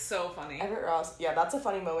 it's so funny. Everett Ross, yeah, that's a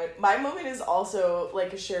funny moment. My moment is also,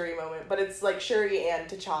 like, a Shuri moment, but it's, like, Shuri and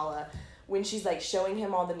T'Challa, when she's, like, showing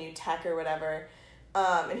him all the new tech or whatever,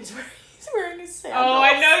 and he's wearing his sandals. Oh,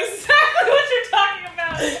 I know exactly what you're talking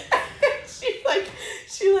about.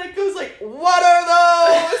 she goes like, what are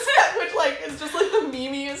those? Which, like, is just, like, the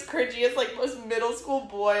memeiest, cringiest, like, most middle school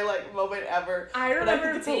boy, like, moment ever. I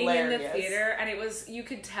remember being hilarious. In the theater, and you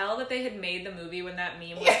could tell that they had made the movie when that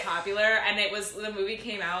meme was popular, and the movie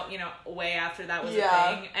came out, way after that was a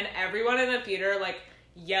thing, and everyone in the theater, like,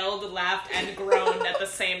 yelled, laughed, and groaned at the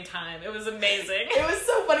same time. It was amazing. It was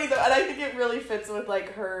so funny, though, and I think it really fits with,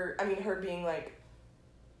 like, her being, like,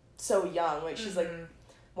 so young. Like, she's, like,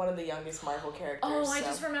 one of the youngest Marvel characters. Oh, I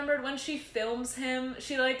just remembered when she films him,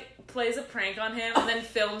 she, like, plays a prank on him, and then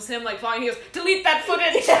films him, like, falling, and he goes, delete that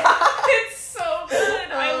footage! It's so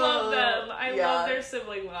good! I love them. I love their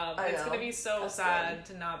sibling love. It's gonna be so sad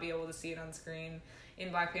to not be able to see it on screen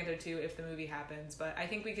in Black Panther 2 if the movie happens, but I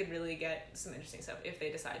think we could really get some interesting stuff if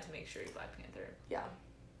they decide to make Shuri Black Panther. Yeah.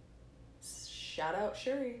 Shout out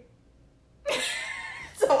Shuri.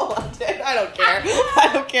 That's all I did. I don't care. I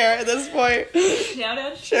don't care at this point. Shout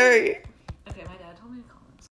out Shuri.